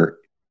listener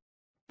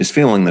is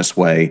feeling this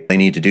way, they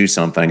need to do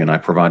something. And I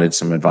provided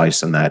some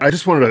advice in that. I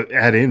just wanted to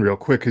add in real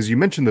quick, because you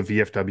mentioned the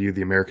VFW,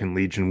 the American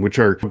Legion, which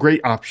are great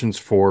options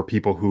for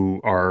people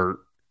who are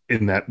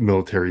in that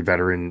military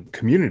veteran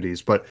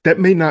communities, but that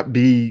may not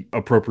be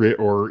appropriate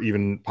or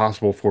even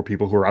possible for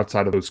people who are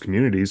outside of those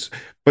communities.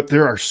 But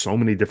there are so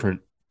many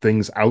different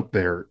things out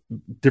there,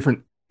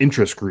 different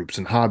interest groups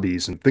and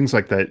hobbies and things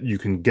like that you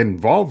can get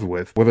involved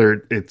with,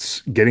 whether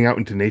it's getting out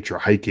into nature,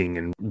 hiking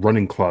and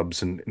running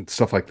clubs and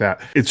stuff like that.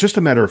 It's just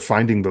a matter of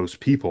finding those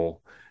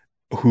people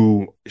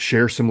who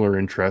share similar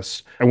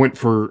interests. I went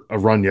for a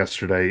run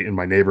yesterday in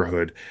my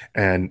neighborhood,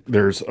 and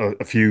there's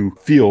a few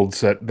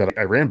fields that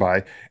I ran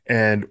by,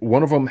 and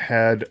one of them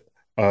had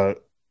a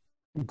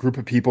group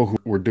of people who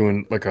were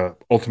doing like a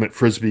ultimate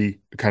frisbee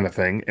kind of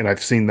thing, and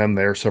I've seen them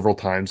there several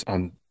times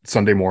on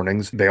Sunday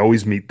mornings. They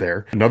always meet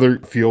there. Another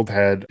field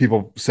had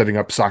people setting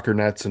up soccer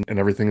nets and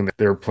everything, and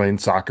they're playing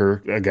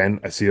soccer. Again,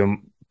 I see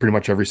them pretty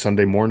much every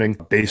Sunday morning.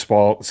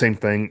 Baseball, same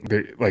thing.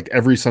 Like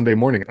every Sunday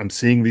morning, I'm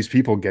seeing these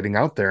people getting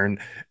out there, and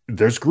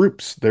there's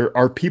groups. There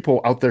are people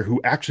out there who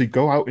actually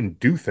go out and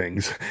do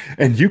things,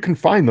 and you can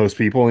find those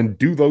people and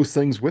do those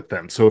things with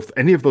them. So if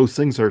any of those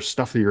things are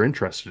stuff that you're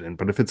interested in,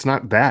 but if it's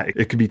not that,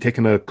 it could be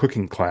taking a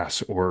cooking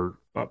class or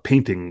a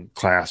painting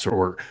class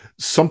or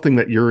something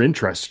that you're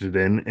interested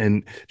in,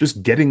 and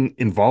just getting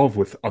involved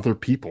with other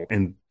people.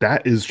 And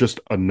that is just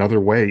another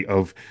way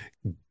of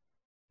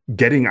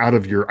getting out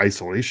of your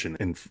isolation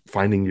and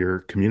finding your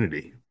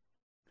community.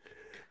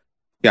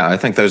 Yeah, I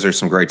think those are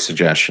some great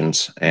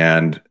suggestions.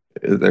 And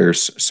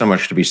there's so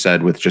much to be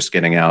said with just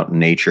getting out in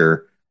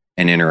nature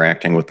and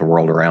interacting with the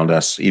world around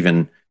us.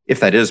 Even if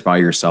that is by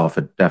yourself,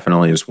 it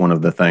definitely is one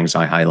of the things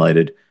I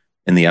highlighted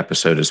in the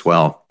episode as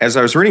well. As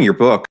I was reading your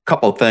book, a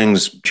couple of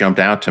things jumped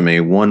out to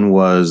me. One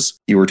was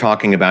you were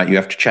talking about you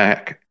have to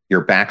check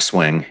your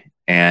backswing,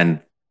 and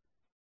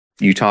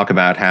you talk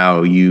about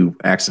how you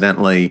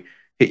accidentally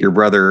hit your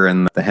brother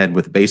in the head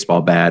with a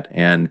baseball bat.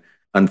 And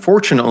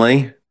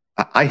unfortunately,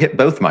 I hit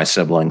both my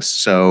siblings.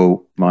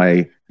 So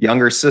my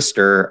younger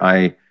sister,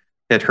 I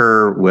hit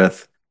her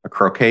with a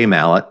croquet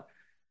mallet.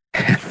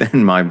 And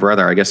then my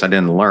brother, I guess I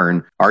didn't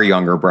learn, our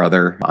younger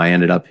brother, I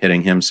ended up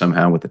hitting him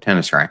somehow with a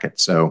tennis racket.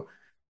 So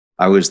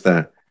I was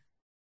the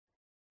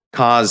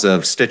cause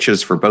of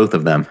stitches for both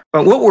of them.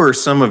 But what were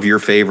some of your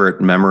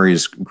favorite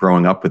memories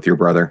growing up with your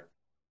brother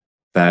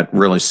that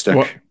really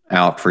stuck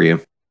out for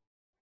you?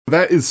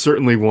 That is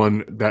certainly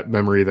one, that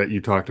memory that you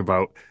talked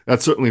about.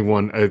 That's certainly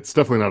one. It's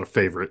definitely not a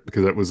favorite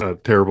because it was a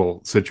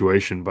terrible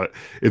situation, but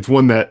it's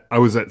one that I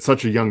was at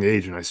such a young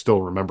age and I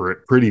still remember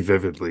it pretty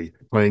vividly.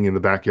 Playing in the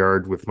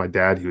backyard with my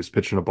dad, he was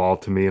pitching a ball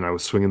to me and I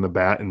was swinging the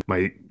bat, and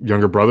my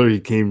younger brother, he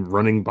came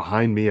running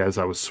behind me as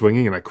I was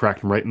swinging and I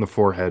cracked him right in the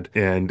forehead.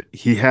 And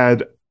he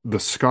had the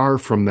scar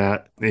from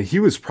that, and he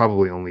was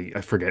probably only,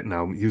 I forget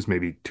now, he was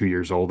maybe 2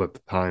 years old at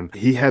the time.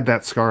 He had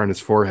that scar on his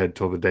forehead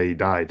till the day he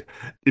died.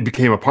 It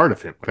became a part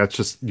of him. That's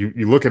just,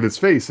 you look at his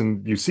face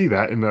and you see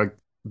that, and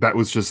that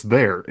was just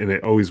there, and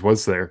it always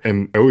was there.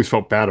 And I always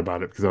felt bad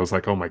about it because I was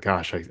like, oh my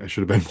gosh, I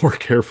should have been more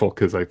careful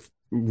because I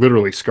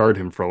literally scarred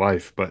him for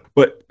life.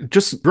 But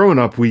just growing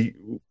up, we,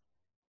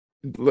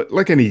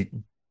 like any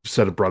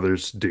set of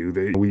brothers do,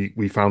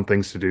 we found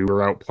things to do. We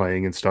were out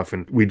playing and stuff,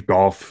 and we'd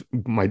golf.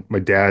 My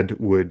dad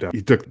would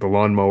he took the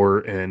lawnmower,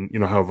 and you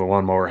know how the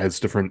lawnmower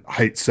has different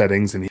height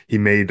settings, and he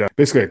made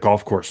basically a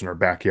golf course in our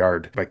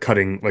backyard by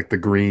cutting like the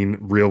green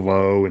real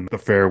low and the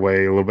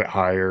fairway a little bit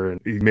higher, and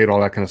he made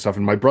all that kind of stuff.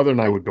 And my brother and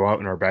I would go out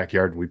in our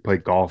backyard and we'd play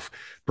golf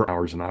for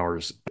hours and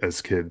hours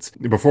as kids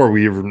before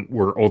we even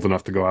were old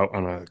enough to go out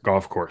on a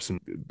golf course,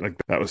 and like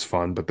that was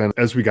fun. But then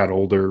as we got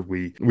older,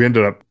 we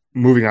ended up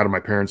moving out of my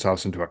parents'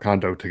 house into a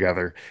condo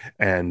together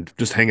and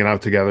just hanging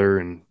out together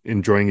and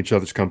enjoying each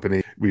other's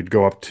company. We'd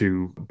go up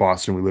to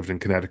Boston. We lived in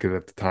Connecticut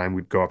at the time.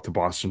 We'd go up to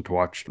Boston to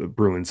watch the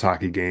Bruins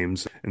hockey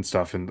games and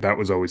stuff, and that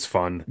was always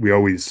fun. We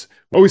always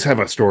have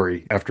a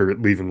story after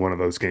leaving one of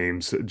those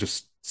games,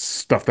 just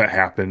stuff that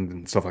happened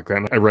and stuff like that.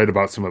 And I write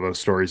about some of those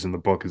stories in the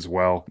book as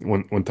well.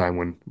 One time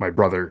when my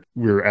brother,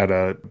 we were at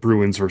a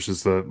Bruins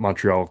versus the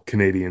Montreal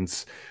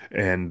Canadiens,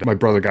 and my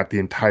brother got the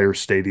entire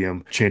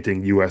stadium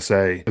chanting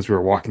USA as we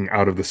were walking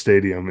out of the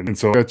stadium. And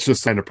so that's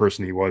just the kind of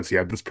person he was. He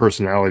had this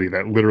personality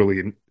that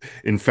literally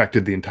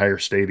infected the entire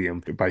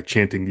stadium by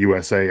chanting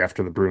USA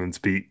after the Bruins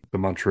beat the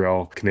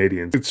Montreal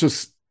Canadiens. It's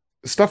just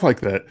stuff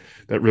like that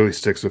that really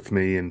sticks with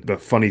me, and the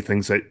funny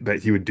things that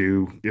he would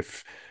do.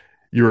 If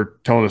you were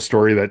telling a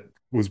story that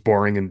was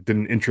boring and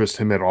didn't interest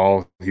him at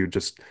all, he would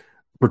just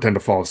pretend to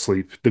fall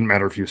asleep. Didn't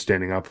matter if he was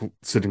standing up,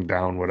 sitting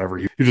down, whatever.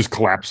 He just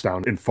collapse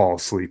down and fall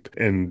asleep.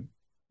 And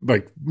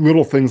like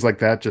little things like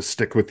that just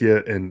stick with you,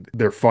 and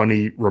they're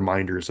funny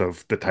reminders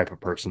of the type of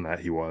person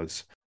that he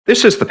was.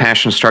 This is the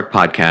Passion Struck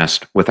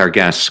podcast with our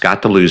guest,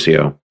 Scott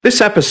DeLuzio. This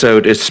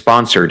episode is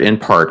sponsored in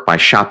part by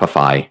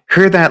Shopify.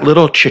 Hear that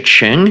little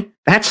cha-ching?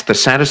 That's the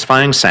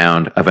satisfying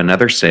sound of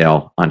another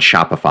sale on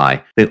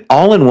Shopify, the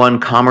all-in-one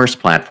commerce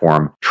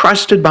platform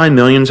trusted by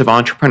millions of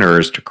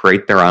entrepreneurs to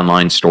create their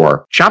online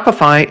store.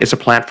 Shopify is a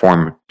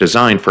platform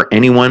designed for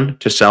anyone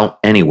to sell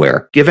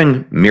anywhere,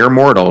 giving mere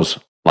mortals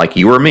like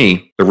you or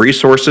me, the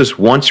resources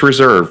once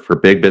reserved for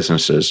big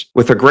businesses.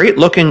 With a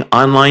great-looking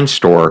online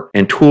store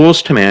and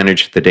tools to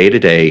manage the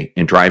day-to-day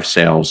and drive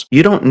sales,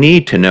 you don't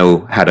need to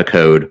know how to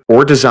code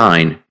or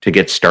design to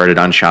get started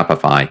on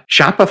Shopify.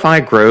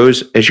 Shopify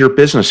grows as your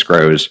business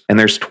grows, and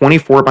there's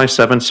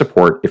 24/7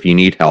 support if you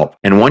need help.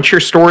 And once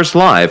your store is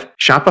live,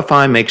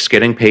 Shopify makes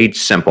getting paid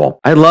simple.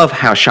 I love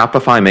how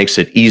Shopify makes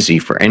it easy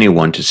for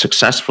anyone to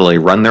successfully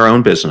run their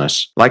own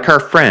business. Like our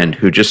friend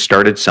who just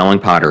started selling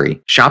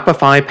pottery.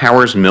 Shopify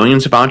powers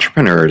millions of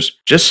entrepreneurs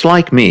just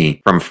like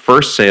me from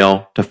first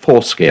sale to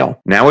full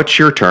scale. Now it's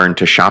your turn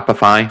to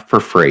Shopify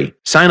for free.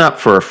 Sign up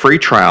for a free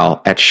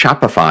trial at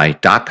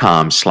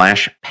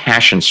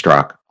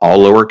shopify.com/passionstruck, all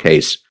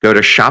lowercase. Go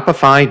to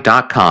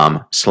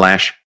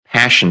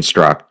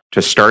shopify.com/passionstruck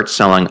to start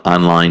selling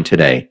online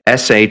today.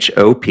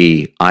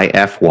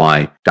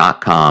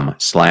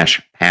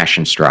 shopify.com/passionstruck.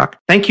 @PassionStruck.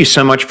 Thank you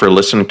so much for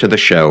listening to the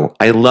show.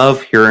 I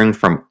love hearing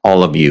from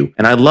all of you,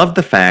 and I love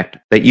the fact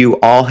that you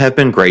all have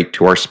been great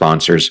to our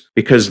sponsors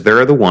because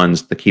they're the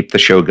ones that keep the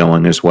show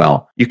going as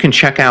well. You can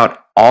check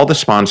out all the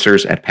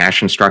sponsors at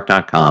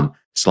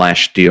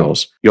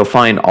passionstruck.com/deals. You'll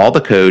find all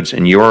the codes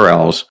and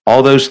URLs.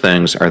 All those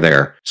things are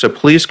there. So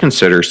please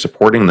consider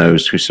supporting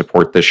those who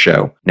support this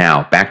show.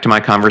 Now, back to my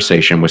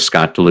conversation with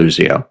Scott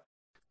DeLuzio.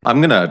 I'm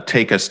going to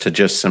take us to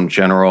just some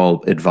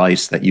general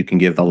advice that you can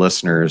give the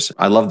listeners.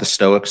 I love the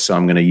Stoics, so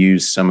I'm going to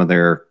use some of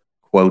their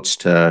quotes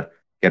to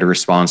get a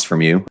response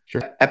from you.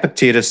 Sure.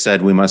 Epictetus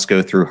said we must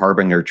go through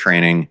harbinger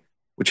training,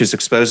 which is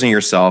exposing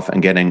yourself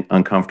and getting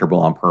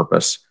uncomfortable on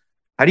purpose.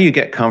 How do you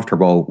get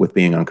comfortable with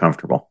being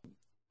uncomfortable?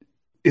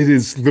 It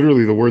is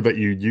literally the word that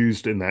you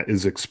used in that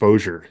is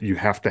exposure. You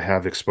have to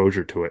have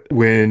exposure to it.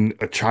 When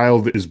a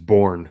child is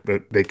born,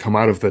 they come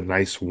out of the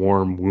nice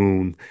warm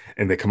womb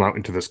and they come out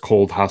into this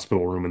cold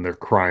hospital room and they're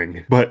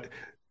crying. But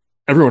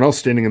everyone else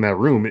standing in that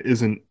room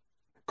isn't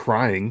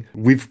crying.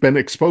 We've been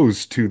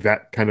exposed to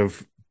that kind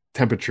of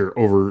temperature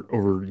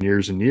over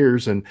years and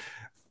years, and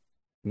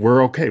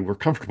we're okay. We're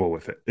comfortable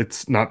with it.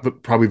 It's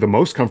not probably the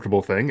most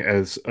comfortable thing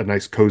as a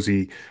nice,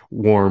 cozy,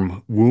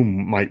 warm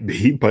womb might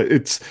be, but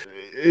it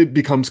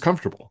becomes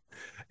comfortable.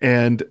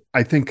 And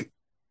I think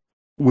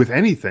with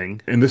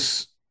anything, and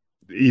this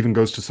even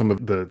goes to some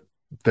of the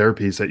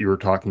therapies that you were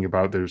talking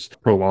about, there's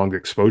prolonged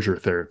exposure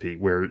therapy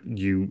where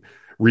you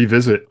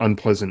revisit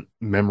unpleasant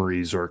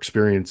memories or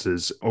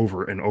experiences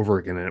over and over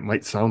again. And it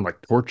might sound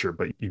like torture,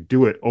 but you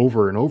do it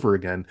over and over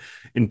again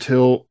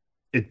until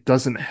it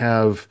doesn't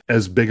have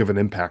as big of an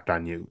impact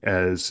on you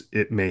as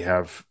it may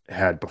have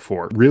had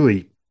before.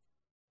 Really,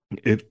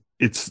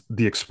 it's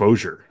the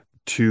exposure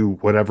to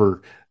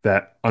whatever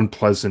that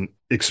unpleasant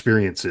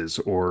experience is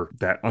or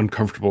that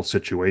uncomfortable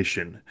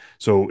situation.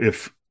 So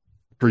if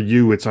for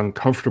you it's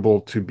uncomfortable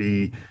to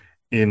be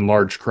in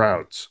large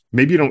crowds,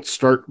 maybe you don't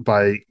start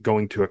by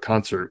going to a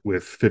concert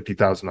with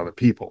 50,000 other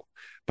people,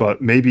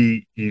 but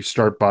maybe you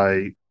start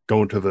by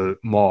going to the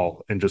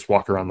mall and just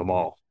walk around the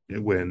mall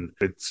when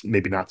it's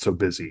maybe not so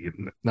busy,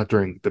 not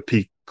during the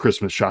peak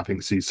Christmas shopping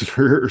season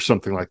or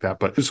something like that,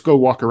 but just go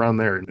walk around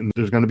there and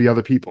there's going to be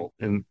other people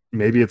and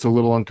maybe it's a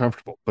little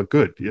uncomfortable, but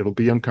good. It'll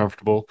be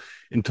uncomfortable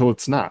until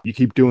it's not. You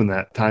keep doing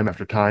that time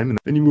after time and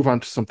then you move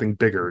on to something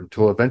bigger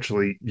until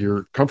eventually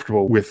you're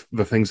comfortable with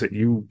the things that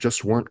you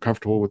just weren't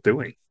comfortable with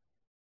doing.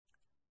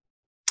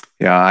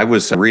 Yeah, I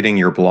was reading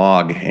your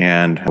blog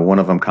and one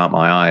of them caught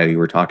my eye. You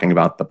were talking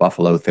about the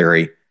buffalo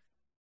theory,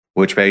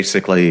 which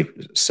basically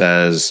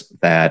says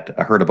that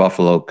a herd of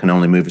buffalo can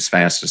only move as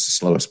fast as the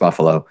slowest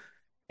buffalo.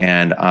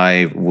 And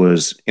I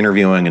was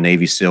interviewing a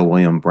Navy SEAL,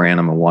 William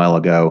Branham, a while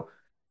ago,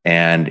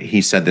 and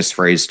he said this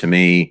phrase to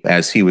me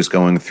as he was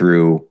going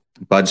through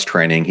BUDS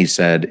training. He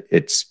said,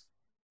 it's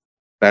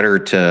better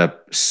to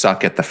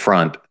suck at the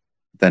front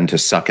than to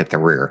suck at the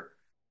rear.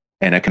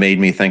 And it made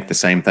me think the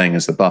same thing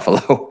as the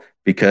buffalo,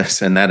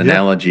 because in that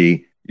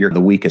analogy, you're the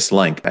weakest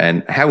link.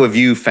 And how have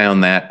you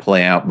found that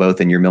play out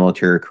both in your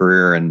military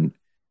career and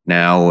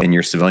now in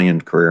your civilian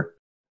career?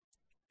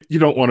 You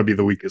don't want to be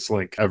the weakest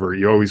link ever.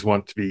 You always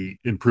want to be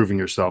improving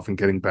yourself and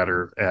getting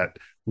better at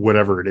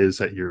whatever it is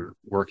that you're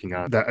working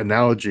on. That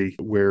analogy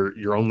where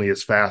you're only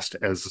as fast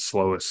as the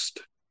slowest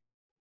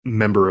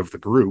member of the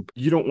group,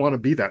 you don't want to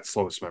be that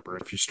slowest member.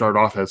 If you start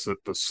off as the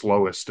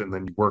slowest and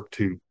then you work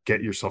to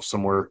get yourself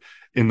somewhere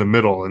in the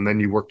middle and then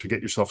you work to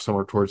get yourself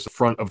somewhere towards the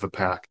front of the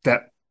pack,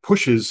 that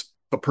pushes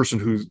the person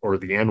who's, or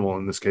the animal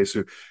in this case,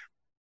 who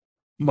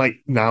might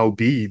now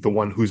be the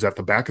one who's at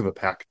the back of the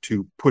pack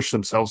to push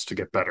themselves to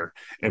get better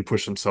and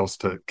push themselves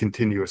to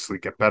continuously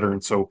get better.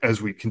 And so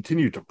as we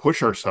continue to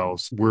push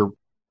ourselves, we're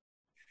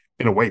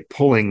in a way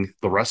pulling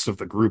the rest of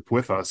the group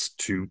with us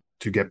to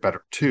get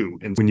better too.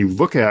 And when you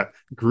look at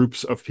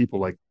groups of people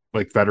like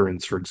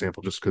veterans, for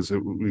example, just because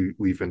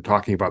we've been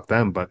talking about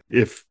them, but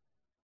if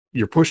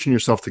you're pushing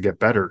yourself to get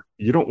better,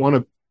 you don't want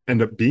to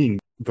end up being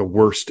the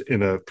worst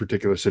in a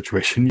particular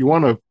situation. You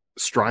want to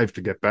strive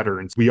to get better.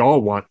 And we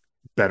all want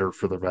better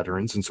for the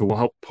veterans. And so we'll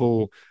help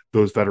pull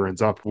those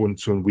veterans up. When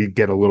we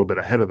get a little bit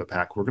ahead of the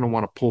pack, we're going to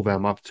want to pull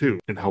them up too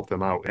and help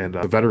them out. And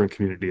the veteran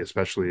community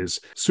especially is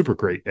super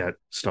great at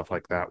stuff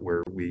like that,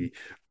 where we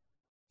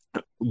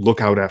look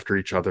out after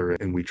each other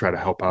and we try to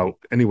help out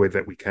any way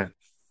that we can.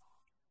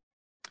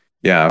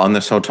 Yeah, on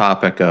this whole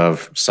topic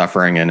of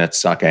suffering and it's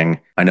sucking,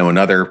 I know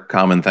another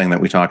common thing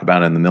that we talk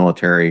about in the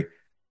military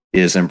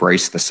is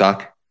embrace the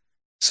suck.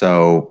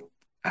 So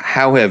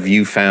how have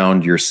you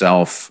found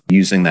yourself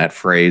using that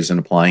phrase and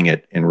applying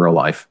it in real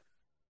life?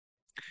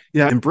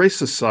 Yeah, embrace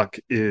the suck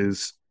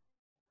is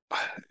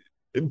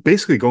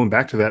basically going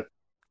back to that,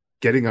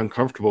 getting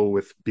uncomfortable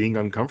with being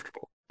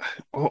uncomfortable,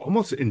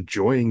 almost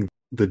enjoying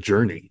the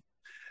journey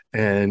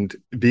and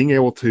being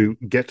able to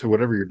get to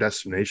whatever your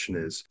destination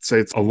is. Say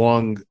it's a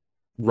long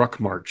ruck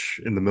march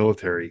in the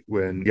military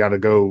when you got to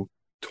go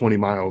 20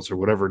 miles or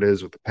whatever it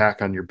is with the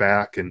pack on your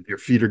back and your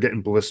feet are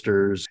getting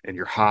blisters and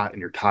you're hot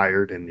and you're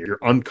tired and you're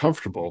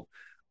uncomfortable.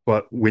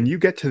 But when you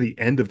get to the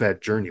end of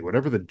that journey,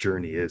 whatever the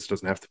journey is,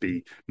 doesn't have to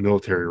be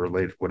military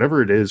related,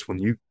 whatever it is, when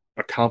you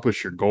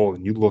accomplish your goal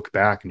and you look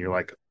back and you're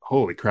like,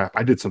 holy crap,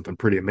 I did something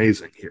pretty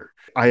amazing here.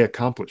 I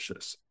accomplished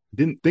this.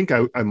 Didn't think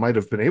I might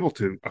have been able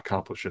to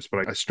accomplish this,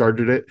 but I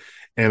started it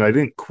and I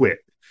didn't quit.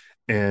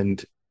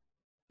 And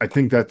I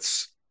think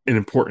that's an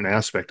important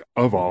aspect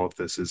of all of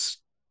this is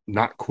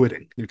not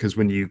quitting, because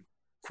when you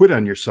quit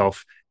on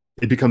yourself,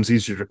 it becomes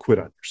easier to quit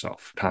on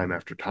yourself time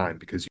after time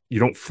because you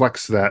don't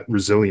flex that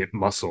resilient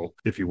muscle,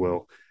 if you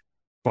will,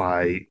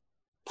 by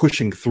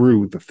pushing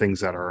through the things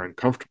that are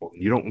uncomfortable.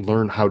 You don't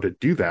learn how to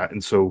do that.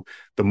 And so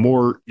the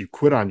more you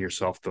quit on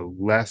yourself, the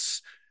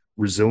less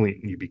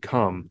resilient you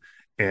become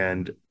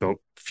and the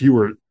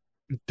fewer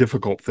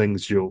difficult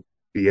things you'll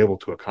be able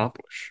to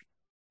accomplish.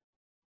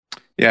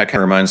 Yeah, it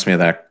kind of reminds me of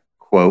that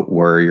quote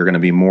where you're going to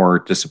be more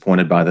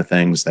disappointed by the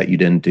things that you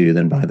didn't do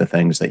than by the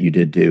things that you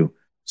did do.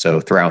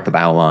 So throughout the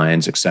battle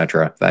lines,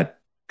 etc. That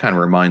kind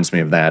of reminds me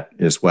of that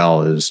as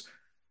well. As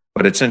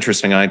but it's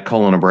interesting. I had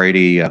Colin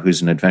O'Brady,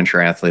 who's an adventure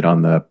athlete,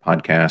 on the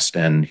podcast,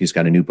 and he's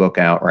got a new book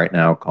out right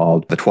now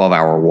called The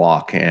 12-Hour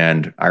Walk.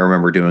 And I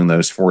remember doing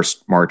those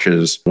forced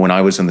marches when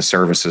I was in the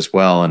service as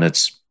well. And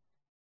it's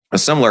a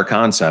similar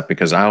concept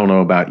because I don't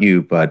know about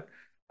you, but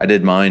I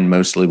did mine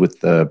mostly with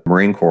the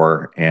Marine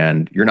Corps,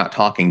 and you're not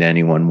talking to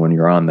anyone when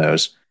you're on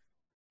those.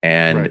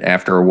 And Right.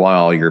 after a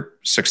while, you're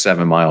 6,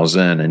 7 miles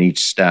in, and each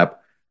step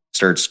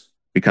starts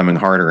becoming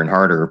harder and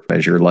harder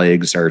as your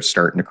legs are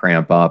starting to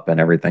cramp up and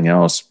everything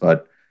else.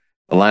 But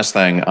the last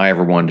thing I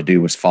ever wanted to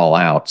do was fall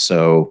out.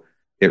 So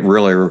it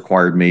really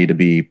required me to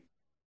be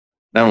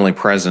not only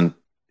present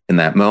in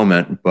that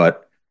moment,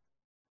 but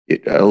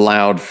it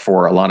allowed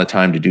for a lot of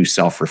time to do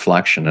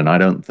self-reflection. And I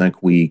don't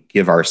think we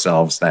give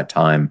ourselves that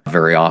time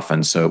very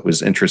often. So it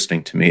was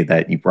interesting to me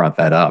that you brought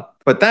that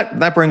up. But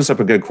that brings up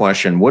a good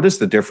question. What is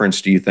the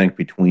difference, do you think,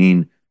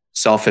 between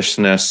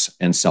selfishness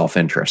and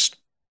self-interest?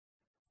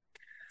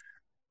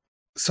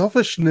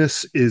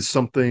 Selfishness is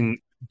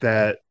something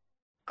that,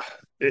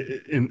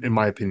 in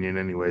my opinion,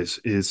 anyways,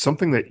 is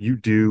something that you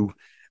do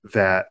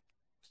that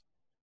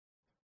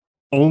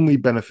only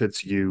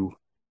benefits you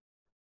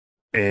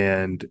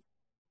and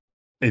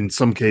in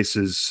some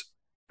cases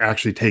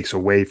actually takes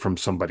away from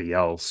somebody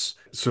else.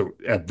 So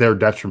at their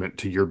detriment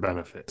to your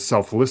benefit.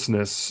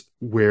 Selflessness,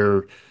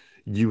 where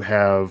you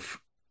have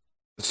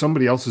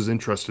somebody else's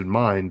interest in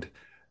mind,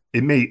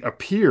 it may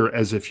appear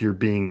as if you're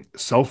being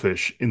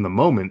selfish in the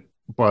moment,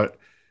 but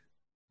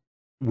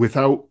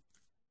without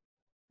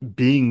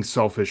being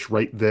selfish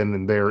right then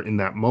and there in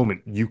that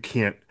moment, you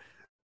can't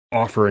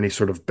offer any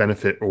sort of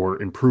benefit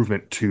or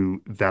improvement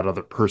to that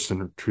other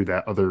person or to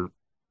that other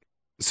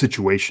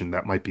situation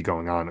that might be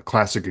going on. A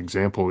classic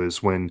example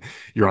is when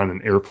you're on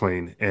an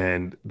airplane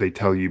and they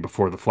tell you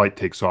before the flight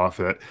takes off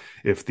that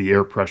if the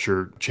air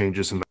pressure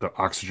changes and the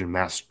oxygen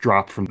mask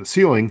drop from the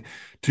ceiling,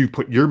 to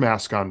put your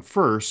mask on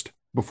first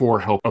before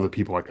help other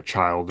people like a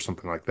child or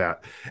something like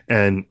that.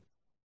 And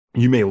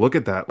you may look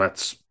at that,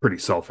 that's pretty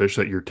selfish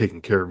that you're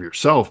taking care of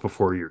yourself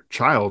before your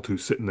child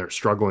who's sitting there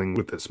struggling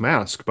with this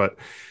mask. But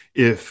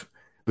if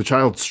the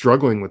child's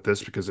struggling with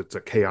this because it's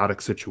a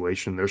chaotic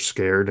situation, they're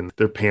scared and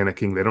they're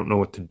panicking, they don't know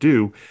what to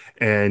do,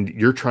 and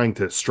you're trying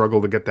to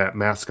struggle to get that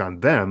mask on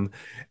them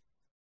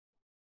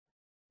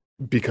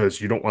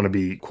because you don't want to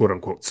be quote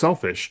unquote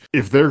selfish.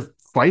 If they're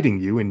fighting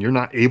you and you're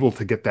not able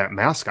to get that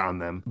mask on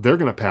them, they're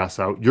going to pass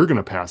out, you're going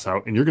to pass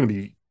out, and you're going to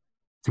be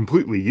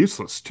completely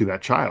useless to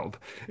that child.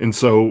 And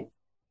so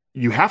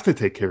you have to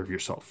take care of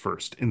yourself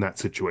first in that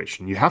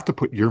situation. You have to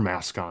put your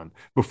mask on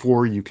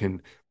before you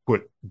can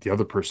put the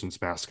other person's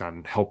mask on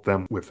and help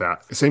them with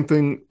that. Same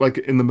thing like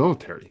in the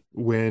military.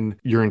 When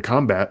you're in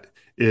combat,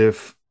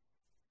 if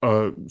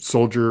a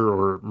soldier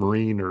or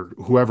Marine or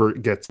whoever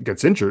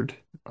gets injured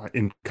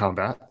in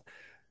combat,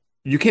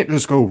 you can't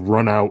just go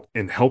run out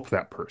and help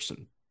that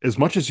person as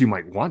much as you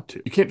might want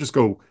to. You can't just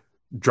go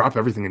drop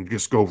everything and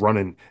just go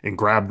run and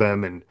grab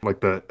them and like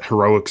the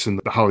heroics in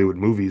the Hollywood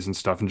movies and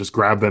stuff and just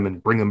grab them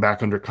and bring them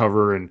back under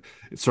cover and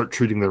start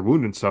treating their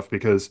wound and stuff,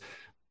 because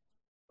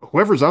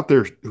whoever's out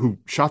there who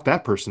shot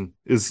that person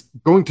is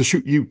going to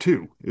shoot you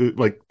too.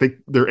 Like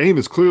their aim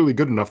is clearly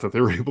good enough that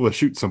they were able to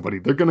shoot somebody.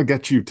 They're going to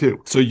get you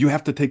too. So you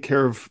have to take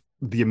care of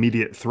the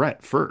immediate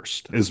threat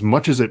first. As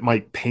much as it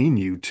might pain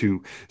you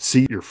to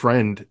see your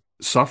friend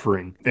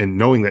suffering and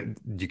knowing that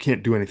you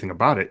can't do anything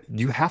about it,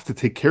 you have to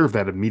take care of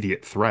that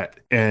immediate threat.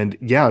 And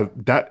yeah,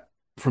 that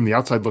from the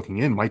outside looking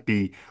in might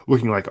be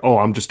looking like, oh,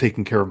 I'm just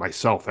taking care of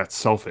myself. That's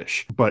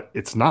selfish. But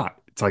it's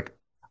not. It's like,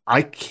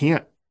 I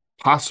can't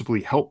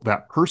possibly help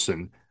that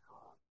person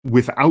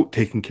without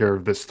taking care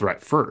of this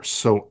threat first.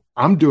 So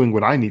I'm doing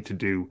what I need to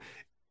do,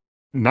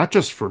 not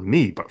just for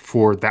me, but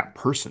for that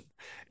person.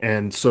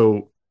 And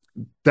so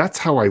that's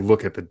how I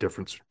look at the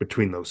difference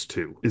between those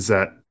two, is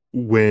that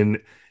when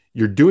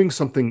you're doing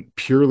something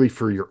purely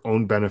for your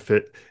own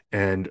benefit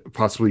and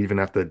possibly even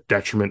at the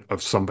detriment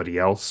of somebody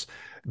else,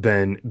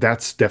 then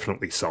that's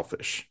definitely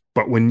selfish.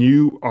 But when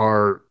you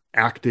are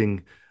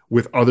acting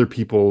with other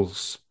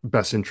people's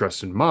best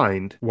interests in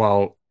mind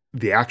while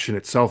the action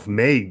itself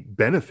may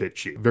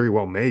benefit you, very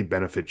well may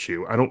benefit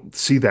you. I don't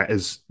see that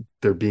as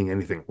there being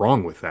anything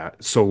wrong with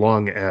that, so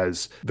long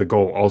as the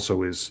goal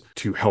also is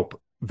to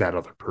help that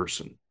other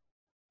person.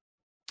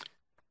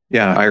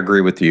 Yeah, I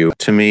agree with you.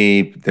 To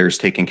me, there's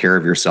taking care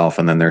of yourself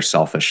and then there's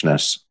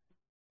selfishness.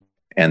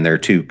 And they're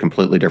two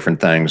completely different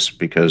things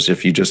because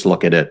if you just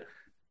look at it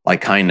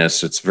like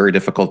kindness, it's very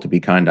difficult to be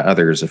kind to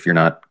others if you're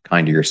not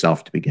kind to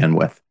yourself to begin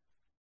with.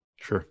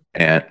 Sure.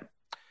 And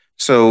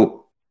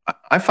so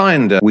I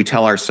find we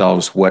tell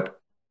ourselves what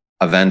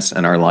events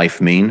in our life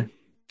mean.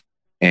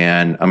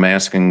 And I'm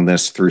asking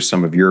this through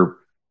some of your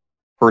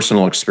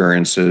personal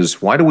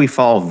experiences. Why do we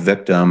fall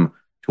victim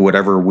to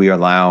whatever we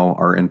allow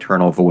our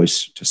internal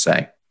voice to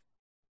say?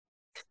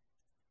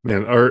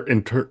 Man, our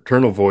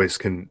internal voice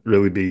can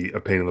really be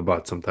a pain in the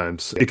butt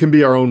sometimes. It can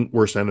be our own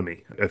worst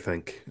enemy, I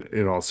think,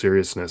 in all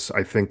seriousness.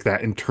 I think that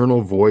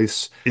internal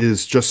voice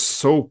is just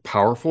so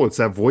powerful. It's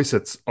that voice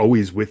that's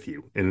always with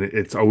you, and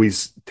it's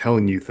always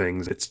telling you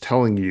things. It's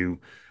telling you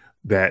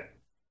that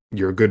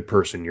you're a good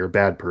person, you're a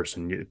bad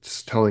person.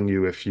 It's telling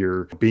you if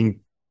you're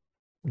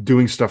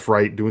doing stuff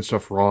right, doing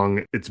stuff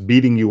wrong. It's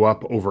beating you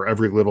up over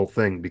every little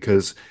thing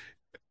because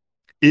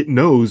it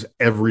knows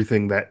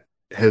everything that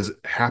has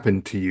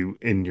happened to you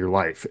in your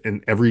life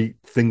and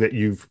everything that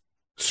you've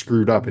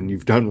screwed up and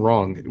you've done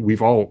wrong.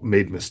 We've all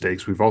made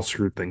mistakes. We've all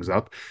screwed things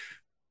up,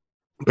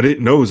 but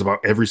it knows about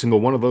every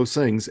single one of those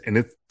things. And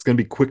it's going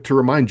to be quick to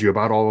remind you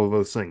about all of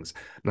those things.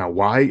 Now,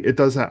 why it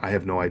does that, I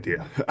have no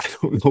idea. I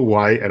don't know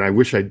why. And I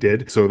wish I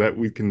did so that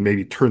we can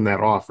maybe turn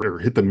that off or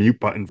hit the mute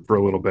button for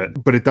a little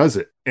bit, but it does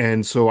it.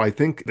 And so I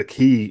think the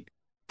key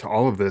to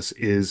all of this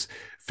is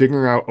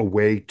figuring out a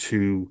way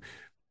to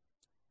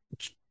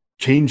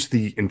change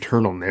the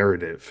internal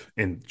narrative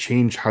and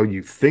change how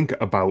you think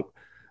about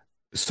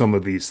some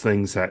of these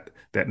things that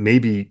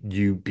maybe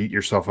you beat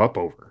yourself up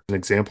over. An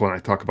example, and I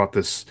talk about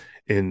this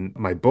in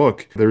my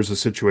book, there's a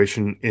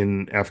situation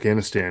in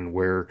Afghanistan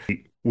where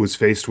he was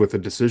faced with a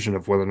decision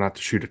of whether or not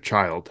to shoot a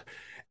child.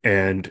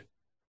 And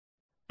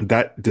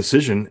that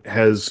decision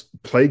has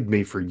plagued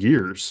me for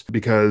years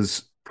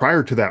because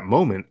prior to that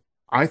moment,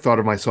 I thought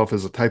of myself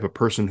as a type of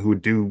person who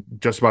would do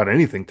just about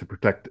anything to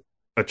protect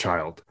a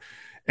child.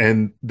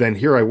 And then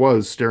here I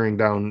was staring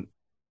down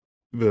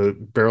the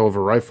barrel of a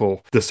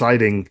rifle,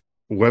 deciding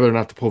whether or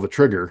not to pull the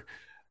trigger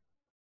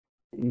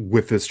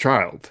with this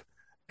child.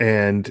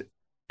 And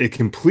it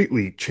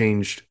completely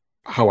changed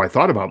how I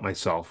thought about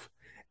myself.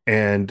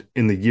 And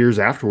in the years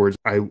afterwards,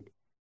 I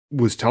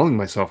was telling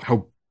myself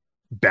how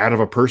bad of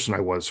a person I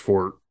was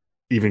for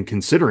even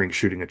considering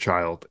shooting a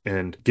child.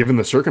 And given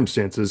the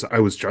circumstances, I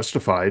was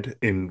justified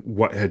in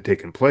what had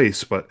taken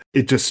place, but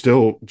it just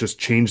still just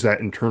changed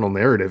that internal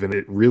narrative. And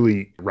it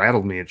really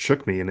rattled me and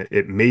shook me. And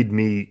it made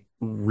me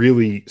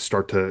really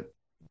start to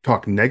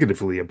talk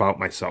negatively about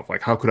myself.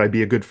 Like, how could I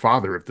be a good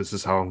father if this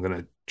is how I'm going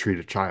to treat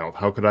a child?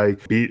 How could I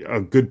be a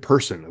good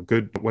person, a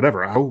good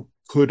whatever? How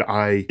could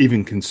I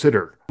even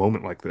consider a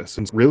moment like this?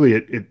 And really,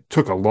 it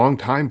took a long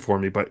time for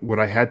me. But what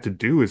I had to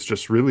do is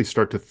just really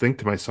start to think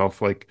to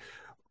myself, like,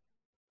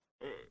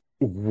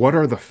 what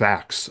are the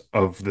facts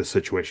of the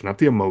situation, not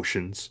the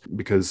emotions,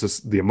 because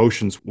the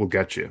emotions will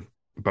get you.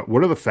 But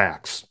what are the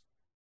facts?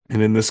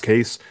 And in this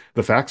case,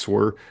 the facts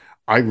were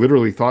I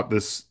literally thought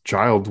this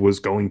child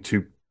was going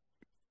to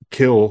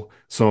kill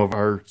some of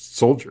our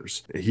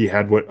soldiers. He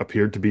had what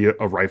appeared to be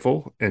a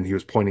rifle and he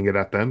was pointing it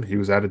at them. He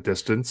was at a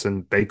distance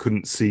and they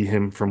couldn't see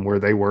him from where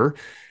they were.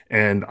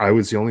 And I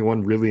was the only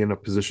one really in a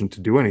position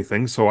to do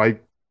anything. So I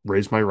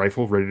raised my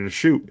rifle ready to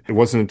shoot. It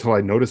wasn't until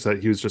I noticed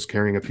that he was just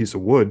carrying a piece of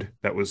wood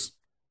that was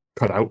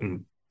cut out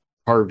and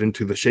carved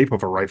into the shape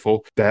of a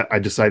rifle that I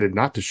decided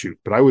not to shoot.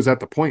 But I was at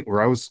the point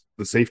where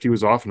the safety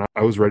was off and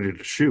I was ready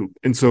to shoot.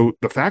 And so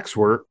the facts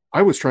were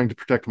I was trying to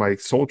protect my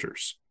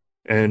soldiers.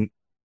 And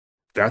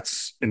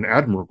that's an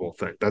admirable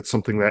thing. That's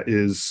something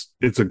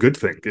it's a good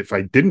thing. If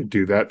I didn't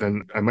do that,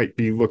 then I might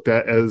be looked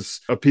at as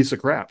a piece of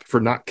crap for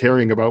not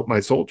caring about my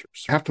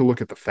soldiers. You have to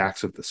look at the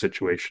facts of the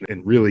situation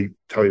and really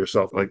tell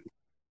yourself, like,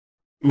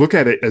 look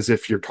at it as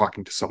if you're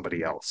talking to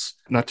somebody else,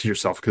 not to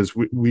yourself, because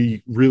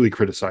we really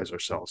criticize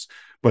ourselves.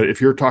 But if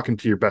you're talking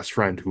to your best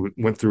friend who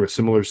went through a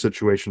similar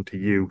situation to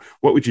you,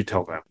 what would you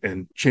tell them?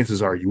 And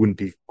chances are you wouldn't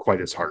be quite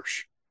as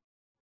harsh.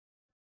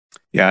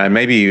 Yeah, and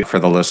maybe for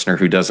the listener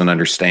who doesn't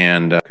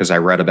understand, because I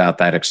read about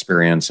that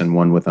experience and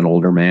one with an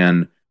older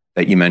man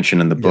that you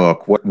mentioned in the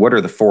book. What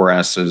are the four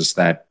S's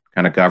that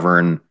kind of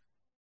govern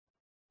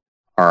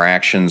our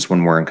actions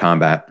when we're in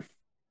combat?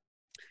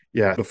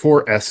 Yeah, the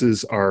four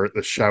S's are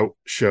the shout,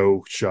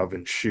 show, shove,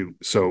 and shoot.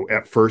 So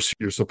at first,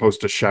 you're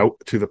supposed to shout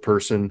to the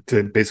person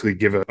to basically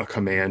give a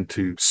command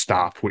to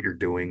stop what you're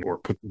doing or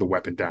put the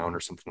weapon down or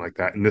something like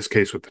that. In this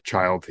case, with the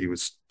child, he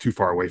was too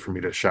far away for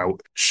me to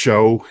shout.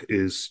 Show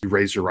is you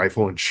raise your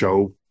rifle and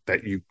show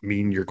that you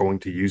mean you're going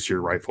to use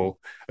your rifle.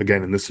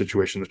 Again, in this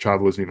situation, the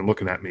child wasn't even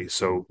looking at me.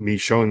 So me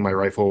showing my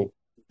rifle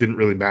didn't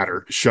really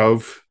matter.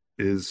 Shove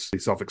is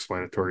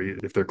self-explanatory.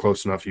 If they're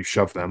close enough, you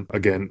shove them.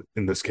 Again,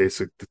 in this case,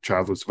 the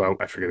child was about,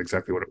 I forget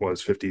exactly what it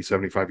was, 50,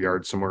 75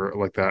 yards, somewhere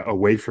like that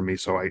away from me.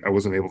 So I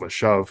wasn't able to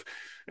shove.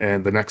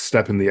 And the next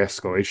step in the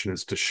escalation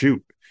is to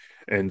shoot.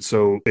 And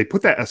so they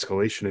put that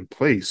escalation in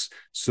place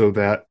so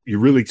that you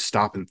really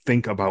stop and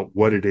think about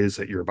what it is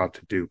that you're about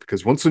to do.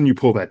 Because once when you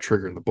pull that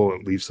trigger and the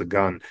bullet leaves the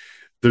gun,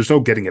 there's no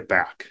getting it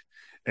back.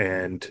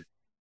 And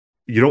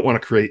you don't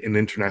want to create an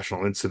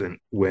international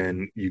incident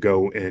when you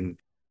go and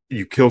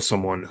you kill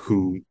someone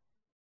who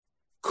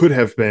could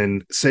have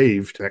been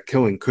saved. That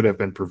killing could have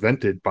been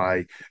prevented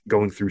by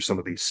going through some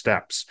of these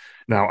steps.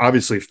 Now,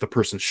 obviously, if the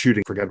person's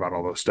shooting, forget about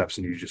all those steps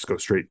and you just go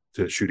straight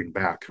to shooting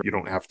back. You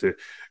don't have to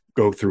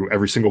go through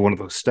every single one of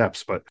those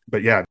steps.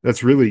 But yeah,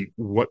 that's really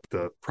what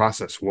the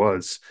process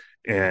was.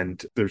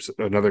 And there's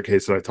another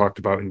case that I talked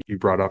about and you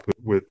brought up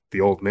with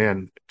the old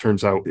man.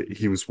 Turns out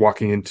he was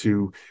walking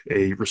into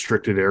a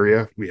restricted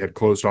area. We had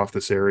closed off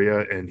this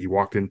area and he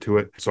walked into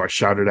it. So I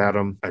shouted at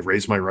him. I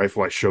raised my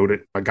rifle. I showed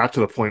it. I got to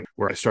the point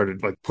where I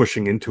started like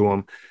pushing into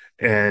him,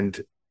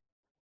 and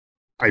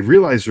I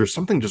realized there's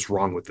something just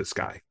wrong with this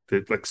guy,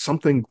 that like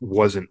something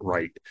wasn't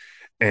right.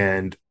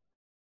 And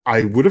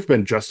I would have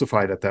been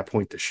justified at that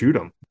point to shoot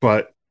him,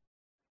 but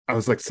I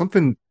was like,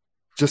 something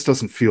just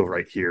doesn't feel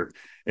right here.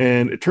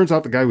 And it turns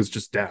out the guy was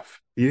just deaf.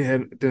 He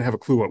didn't have a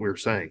clue what we were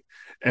saying.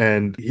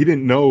 And he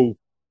didn't know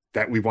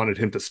that we wanted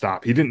him to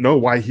stop. He didn't know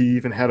why he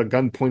even had a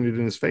gun pointed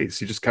in his face.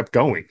 He just kept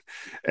going.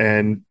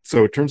 And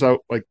so it turns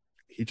out like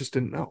he just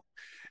didn't know.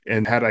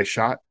 And had I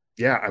shot,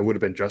 yeah, I would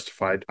have been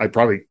justified. I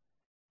probably,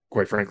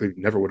 quite frankly,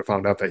 never would have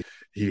found out that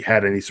he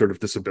had any sort of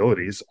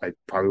disabilities. I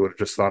probably would have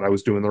just thought I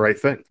was doing the right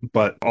thing.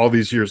 But all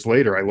these years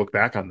later, I look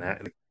back on that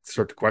and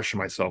start to question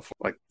myself,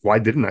 like, why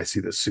didn't I see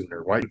this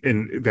sooner? Why?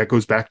 And that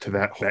goes back to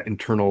that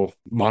internal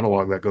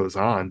monologue that goes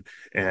on,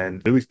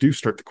 and really do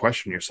start to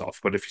question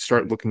yourself. But if you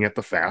start looking at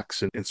the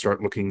facts and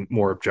start looking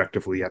more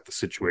objectively at the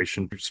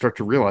situation, you start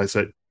to realize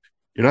that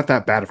you're not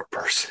that bad of a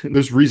person.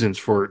 There's reasons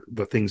for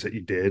the things that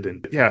you did.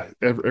 And yeah,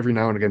 every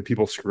now and again,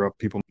 people screw up,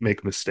 people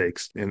make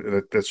mistakes,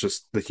 and that's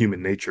just the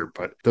human nature,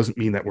 but it doesn't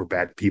mean that we're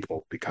bad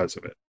people because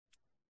of it.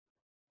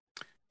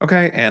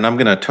 Okay, and I'm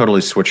going to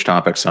totally switch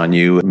topics on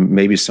you.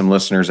 Maybe some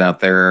listeners out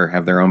there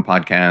have their own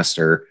podcast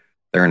or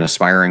they're an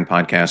aspiring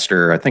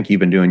podcaster. I think you've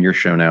been doing your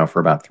show now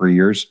for about 3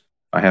 years. If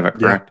I have it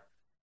correct. Yeah.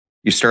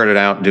 You started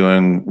out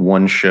doing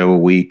one show a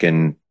week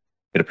and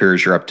it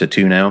appears you're up to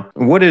 2 now.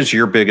 What is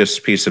your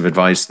biggest piece of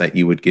advice that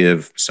you would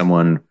give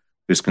someone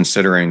who's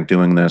considering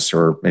doing this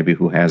or maybe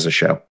who has a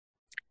show?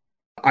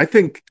 I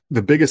think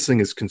the biggest thing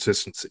is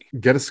consistency.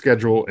 Get a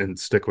schedule and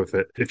stick with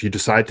it. If you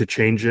decide to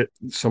change it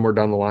somewhere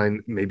down the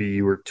line, maybe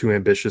you were too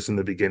ambitious in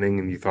the beginning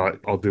and you thought,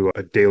 I'll do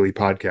a daily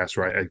podcast,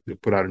 right? I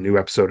put out a new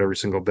episode every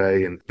single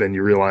day. And then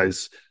you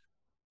realize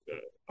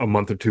a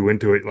month or two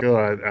into it, like,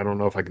 oh, I don't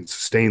know if I can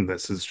sustain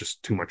this. It's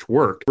just too much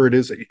work. Whatever it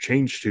is that you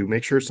change to,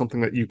 make sure it's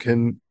something that you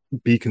can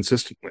be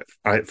consistent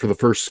with. For the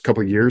first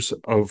couple of years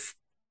of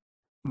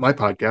my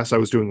podcast, I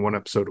was doing 1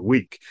 episode a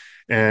week,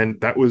 and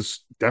that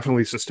was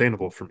definitely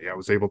sustainable for me. I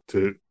was able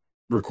to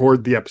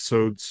record the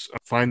episodes,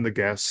 find the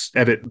guests,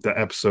 edit the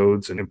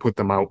episodes, and put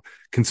them out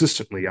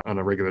consistently on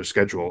a regular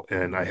schedule.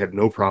 And I had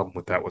no problem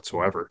with that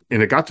whatsoever.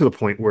 And it got to the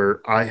point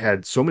where I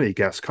had so many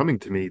guests coming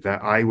to me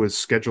that I was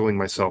scheduling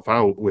myself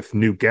out with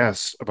new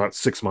guests about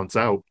 6 months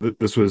out.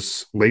 This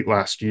was late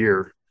last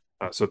year.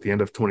 So at the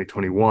end of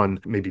 2021,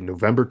 maybe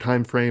November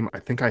timeframe, I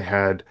think I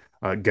had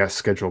guests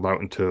scheduled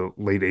out into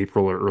late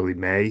April or early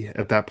May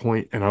at that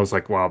point. And I was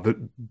like, wow,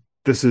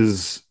 this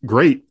is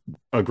great.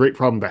 A great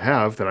problem to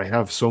have, that I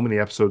have so many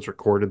episodes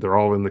recorded. They're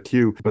all in the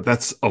queue, but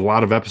that's a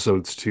lot of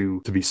episodes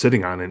to be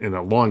sitting on in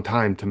a long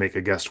time to make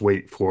a guest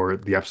wait for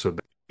the episode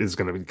that is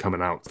going to be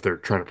coming out. If they're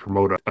trying to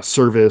promote a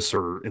service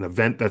or an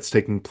event that's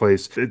taking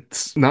place,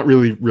 it's not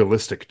really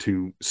realistic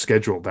to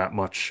schedule that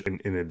much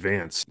in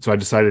advance. So I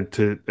decided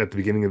at the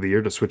beginning of the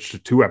year, to switch to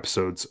 2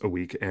 episodes a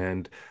week.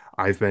 And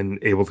I've been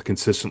able to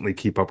consistently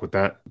keep up with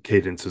that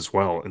cadence as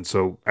well. And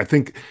so I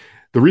think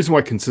the reason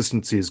why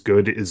consistency is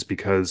good is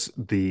because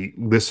the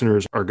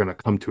listeners are going to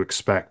come to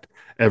expect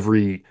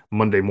every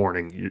Monday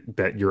morning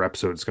that your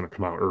episode is going to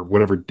come out, or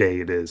whatever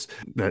day it is,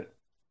 that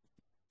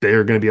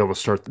they're going to be able to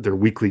start their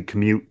weekly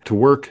commute to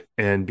work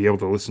and be able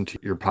to listen to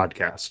your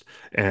podcast.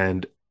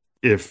 And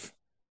if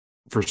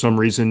for some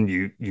reason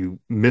you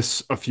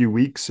miss a few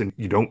weeks and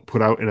you don't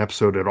put out an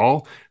episode at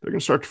all, they're going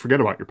to start to forget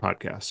about your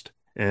podcast.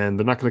 And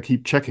they're not going to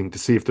keep checking to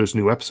see if there's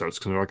new episodes,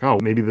 because they're like, oh,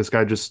 maybe this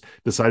guy just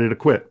decided to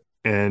quit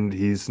and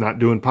he's not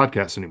doing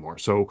podcasts anymore.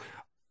 So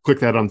click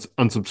that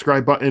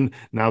unsubscribe button.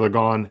 Now they're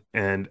gone,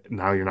 and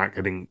now you're not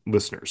getting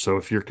listeners. So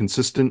if you're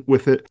consistent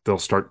with it, they'll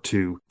start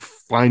to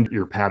find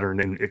your pattern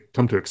and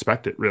come to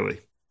expect it, really.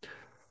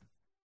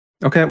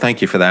 Okay,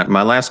 thank you for that.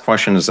 My last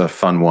question is a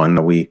fun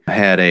one. We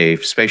had a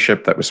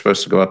spaceship that was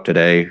supposed to go up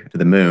today to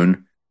the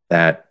moon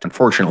that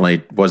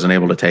unfortunately wasn't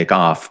able to take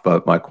off.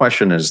 But my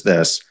question is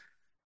this.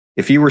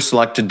 If you were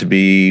selected to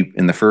be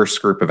in the first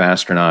group of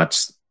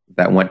astronauts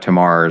that went to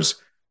Mars,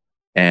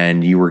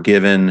 and you were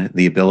given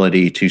the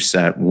ability to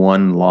set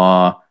one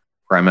law,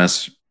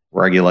 premise,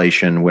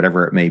 regulation,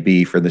 whatever it may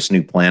be for this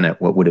new planet,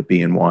 what would it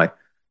be and why?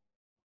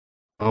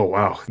 Oh,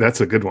 wow.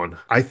 That's a good one.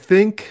 I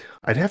think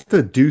I'd have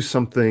to do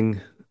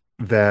something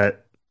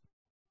that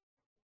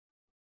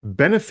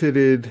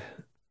benefited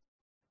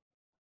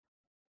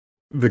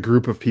the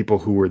group of people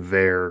who were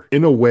there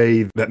in a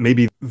way that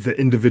maybe the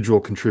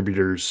individual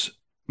contributors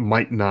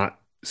might not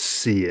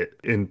see it.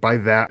 And by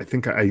that, I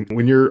think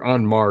when you're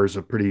on Mars,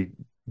 a pretty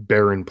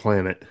barren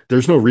planet,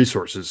 there's no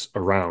resources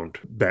around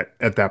that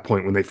at that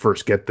point when they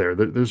first get there.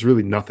 There's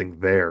really nothing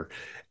there.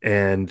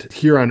 And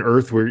here on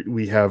Earth,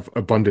 we have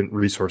abundant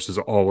resources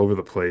all over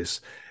the place.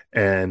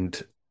 And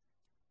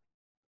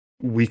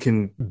we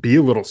can be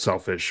a little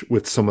selfish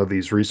with some of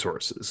these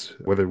resources,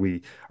 whether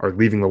we are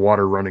leaving the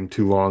water running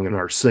too long in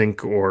our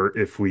sink, or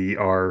if we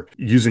are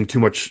using too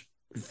much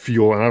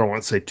fuel, and I don't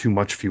want to say too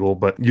much fuel,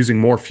 but using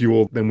more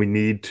fuel than we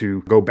need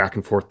to go back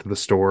and forth to the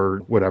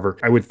store, whatever.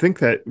 I would think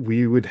that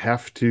we would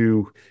have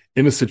to,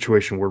 in a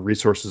situation where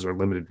resources are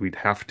limited, we'd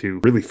have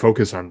to really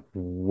focus on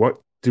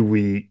what do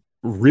we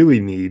really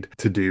need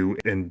to do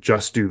and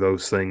just do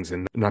those things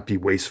and not be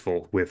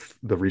wasteful with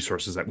the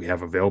resources that we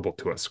have available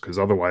to us, because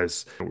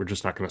otherwise we're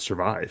just not going to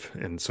survive.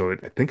 And so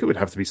I think it would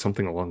have to be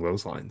something along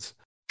those lines.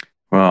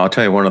 Well, I'll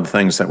tell you, one of the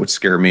things that would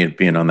scare me at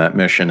being on that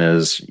mission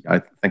is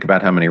I think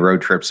about how many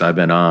road trips I've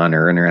been on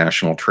or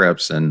international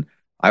trips, and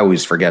I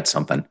always forget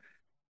something.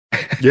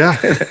 Yeah.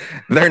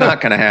 They're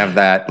not going to have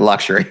that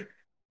luxury.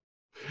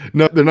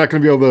 No, they're not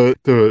going to be able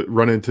to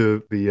run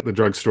into the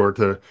drugstore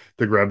to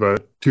grab a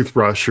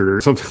toothbrush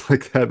or something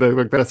like that.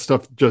 Like that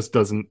stuff just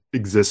doesn't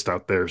exist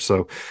out there.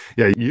 So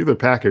yeah, you either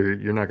pack or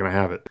you're not going to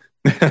have it.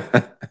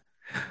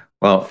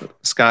 Well,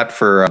 Scott,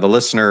 for the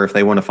listener, if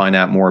they want to find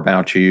out more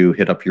about you,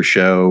 hit up your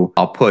show.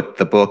 I'll put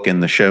the book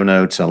in the show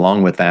notes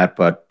along with that.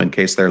 But in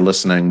case they're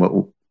listening,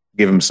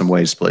 give them some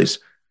ways, please.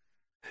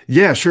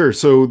 Yeah, sure.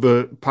 So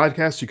the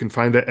podcast, you can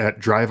find it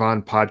at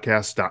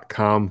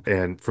driveonpodcast.com.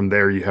 And from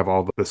there, you have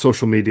all the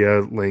social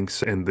media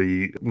links and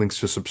the links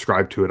to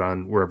subscribe to it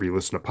on wherever you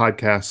listen to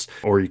podcasts,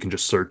 or you can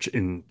just search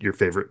in your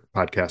favorite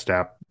podcast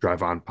app,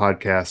 Drive On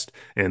Podcast.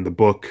 And the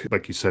book,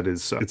 like you said,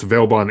 it's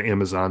available on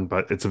Amazon,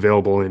 but it's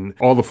available in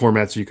all the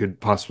formats you could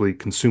possibly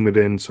consume it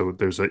in. So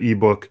there's an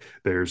ebook,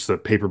 there's the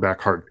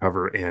paperback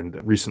hardcover, and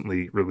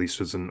recently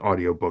released as an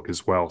audiobook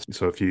as well.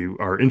 So if you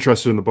are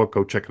interested in the book,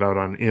 go check it out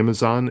on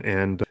Amazon.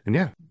 And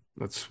yeah,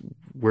 that's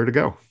where to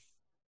go.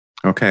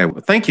 Okay.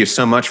 Well, thank you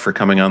so much for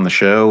coming on the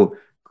show.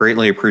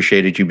 Greatly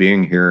appreciated you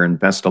being here, and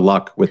best of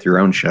luck with your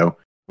own show.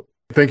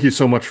 Thank you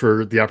so much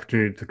for the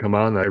opportunity to come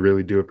on. I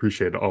really do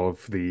appreciate all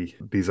of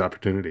these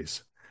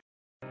opportunities.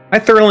 I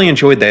thoroughly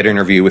enjoyed that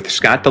interview with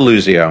Scott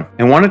DeLuzio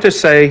and wanted to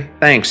say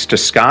thanks to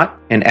Scott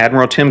and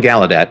Admiral Tim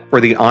Gallaudet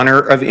for the honor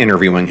of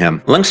interviewing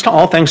him. Links to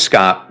all things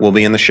Scott will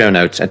be in the show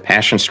notes at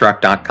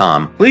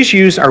passionstruck.com. Please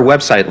use our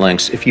website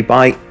links if you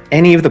buy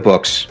any of the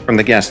books from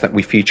the guests that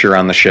we feature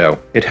on the show.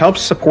 It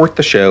helps support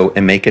the show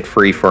and make it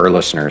free for our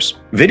listeners.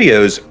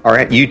 Videos are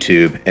at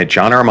YouTube at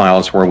John R.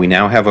 Miles, where we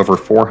now have over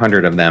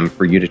 400 of them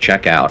for you to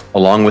check out,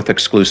 along with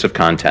exclusive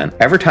content.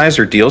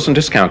 Advertiser deals and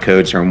discount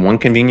codes are in one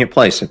convenient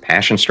place at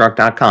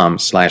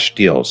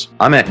passionstruck.com/deals.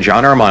 I'm at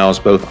John R. Miles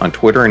both on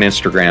Twitter and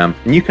Instagram,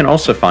 and you can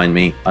also find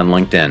me on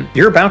LinkedIn.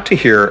 You're about to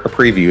hear a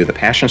preview of the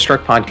Passion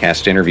Struck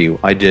podcast interview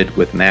I did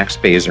with Max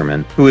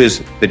Bazerman, who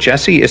is the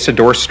Jesse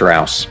Isidore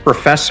Strauss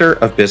Professor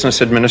of Business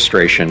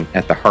Administration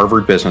at the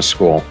Harvard Business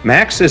School.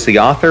 Max is the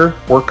author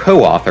or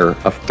co-author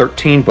of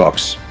 13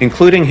 books,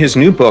 including his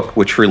new book,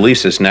 which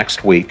releases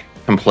next week,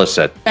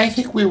 Complicit. I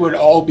think we would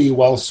all be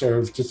well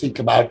served to think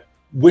about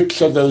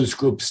which of those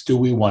groups do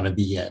we want to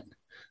be in.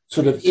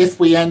 Sort of if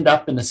we end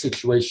up in a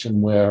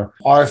situation where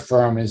our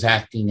firm is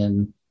acting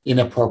in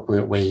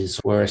inappropriate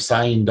ways, we're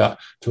assigned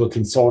to a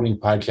consulting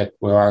project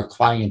where our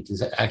client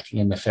is acting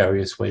in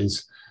nefarious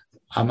ways,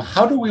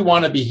 how do we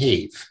want to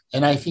behave?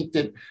 And I think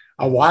that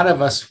a lot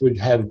of us would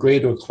have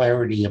greater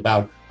clarity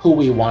about who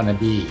we want to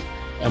be,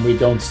 and we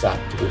don't stop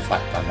to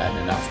reflect on that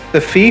enough. The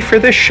fee for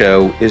this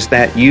show is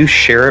that you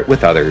share it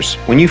with others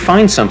when you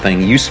find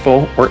something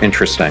useful or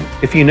interesting.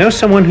 If you know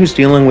someone who's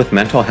dealing with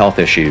mental health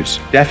issues,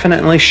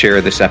 definitely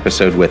share this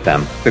episode with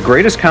them. The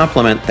greatest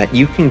compliment that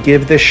you can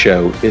give this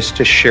show is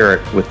to share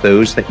it with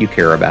those that you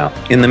care about.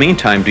 In the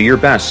meantime, do your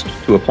best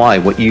to apply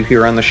what you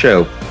hear on the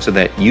show so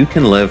that you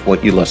can live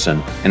what you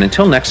listen. And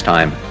until next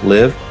time,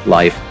 live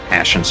life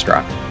passion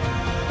struck.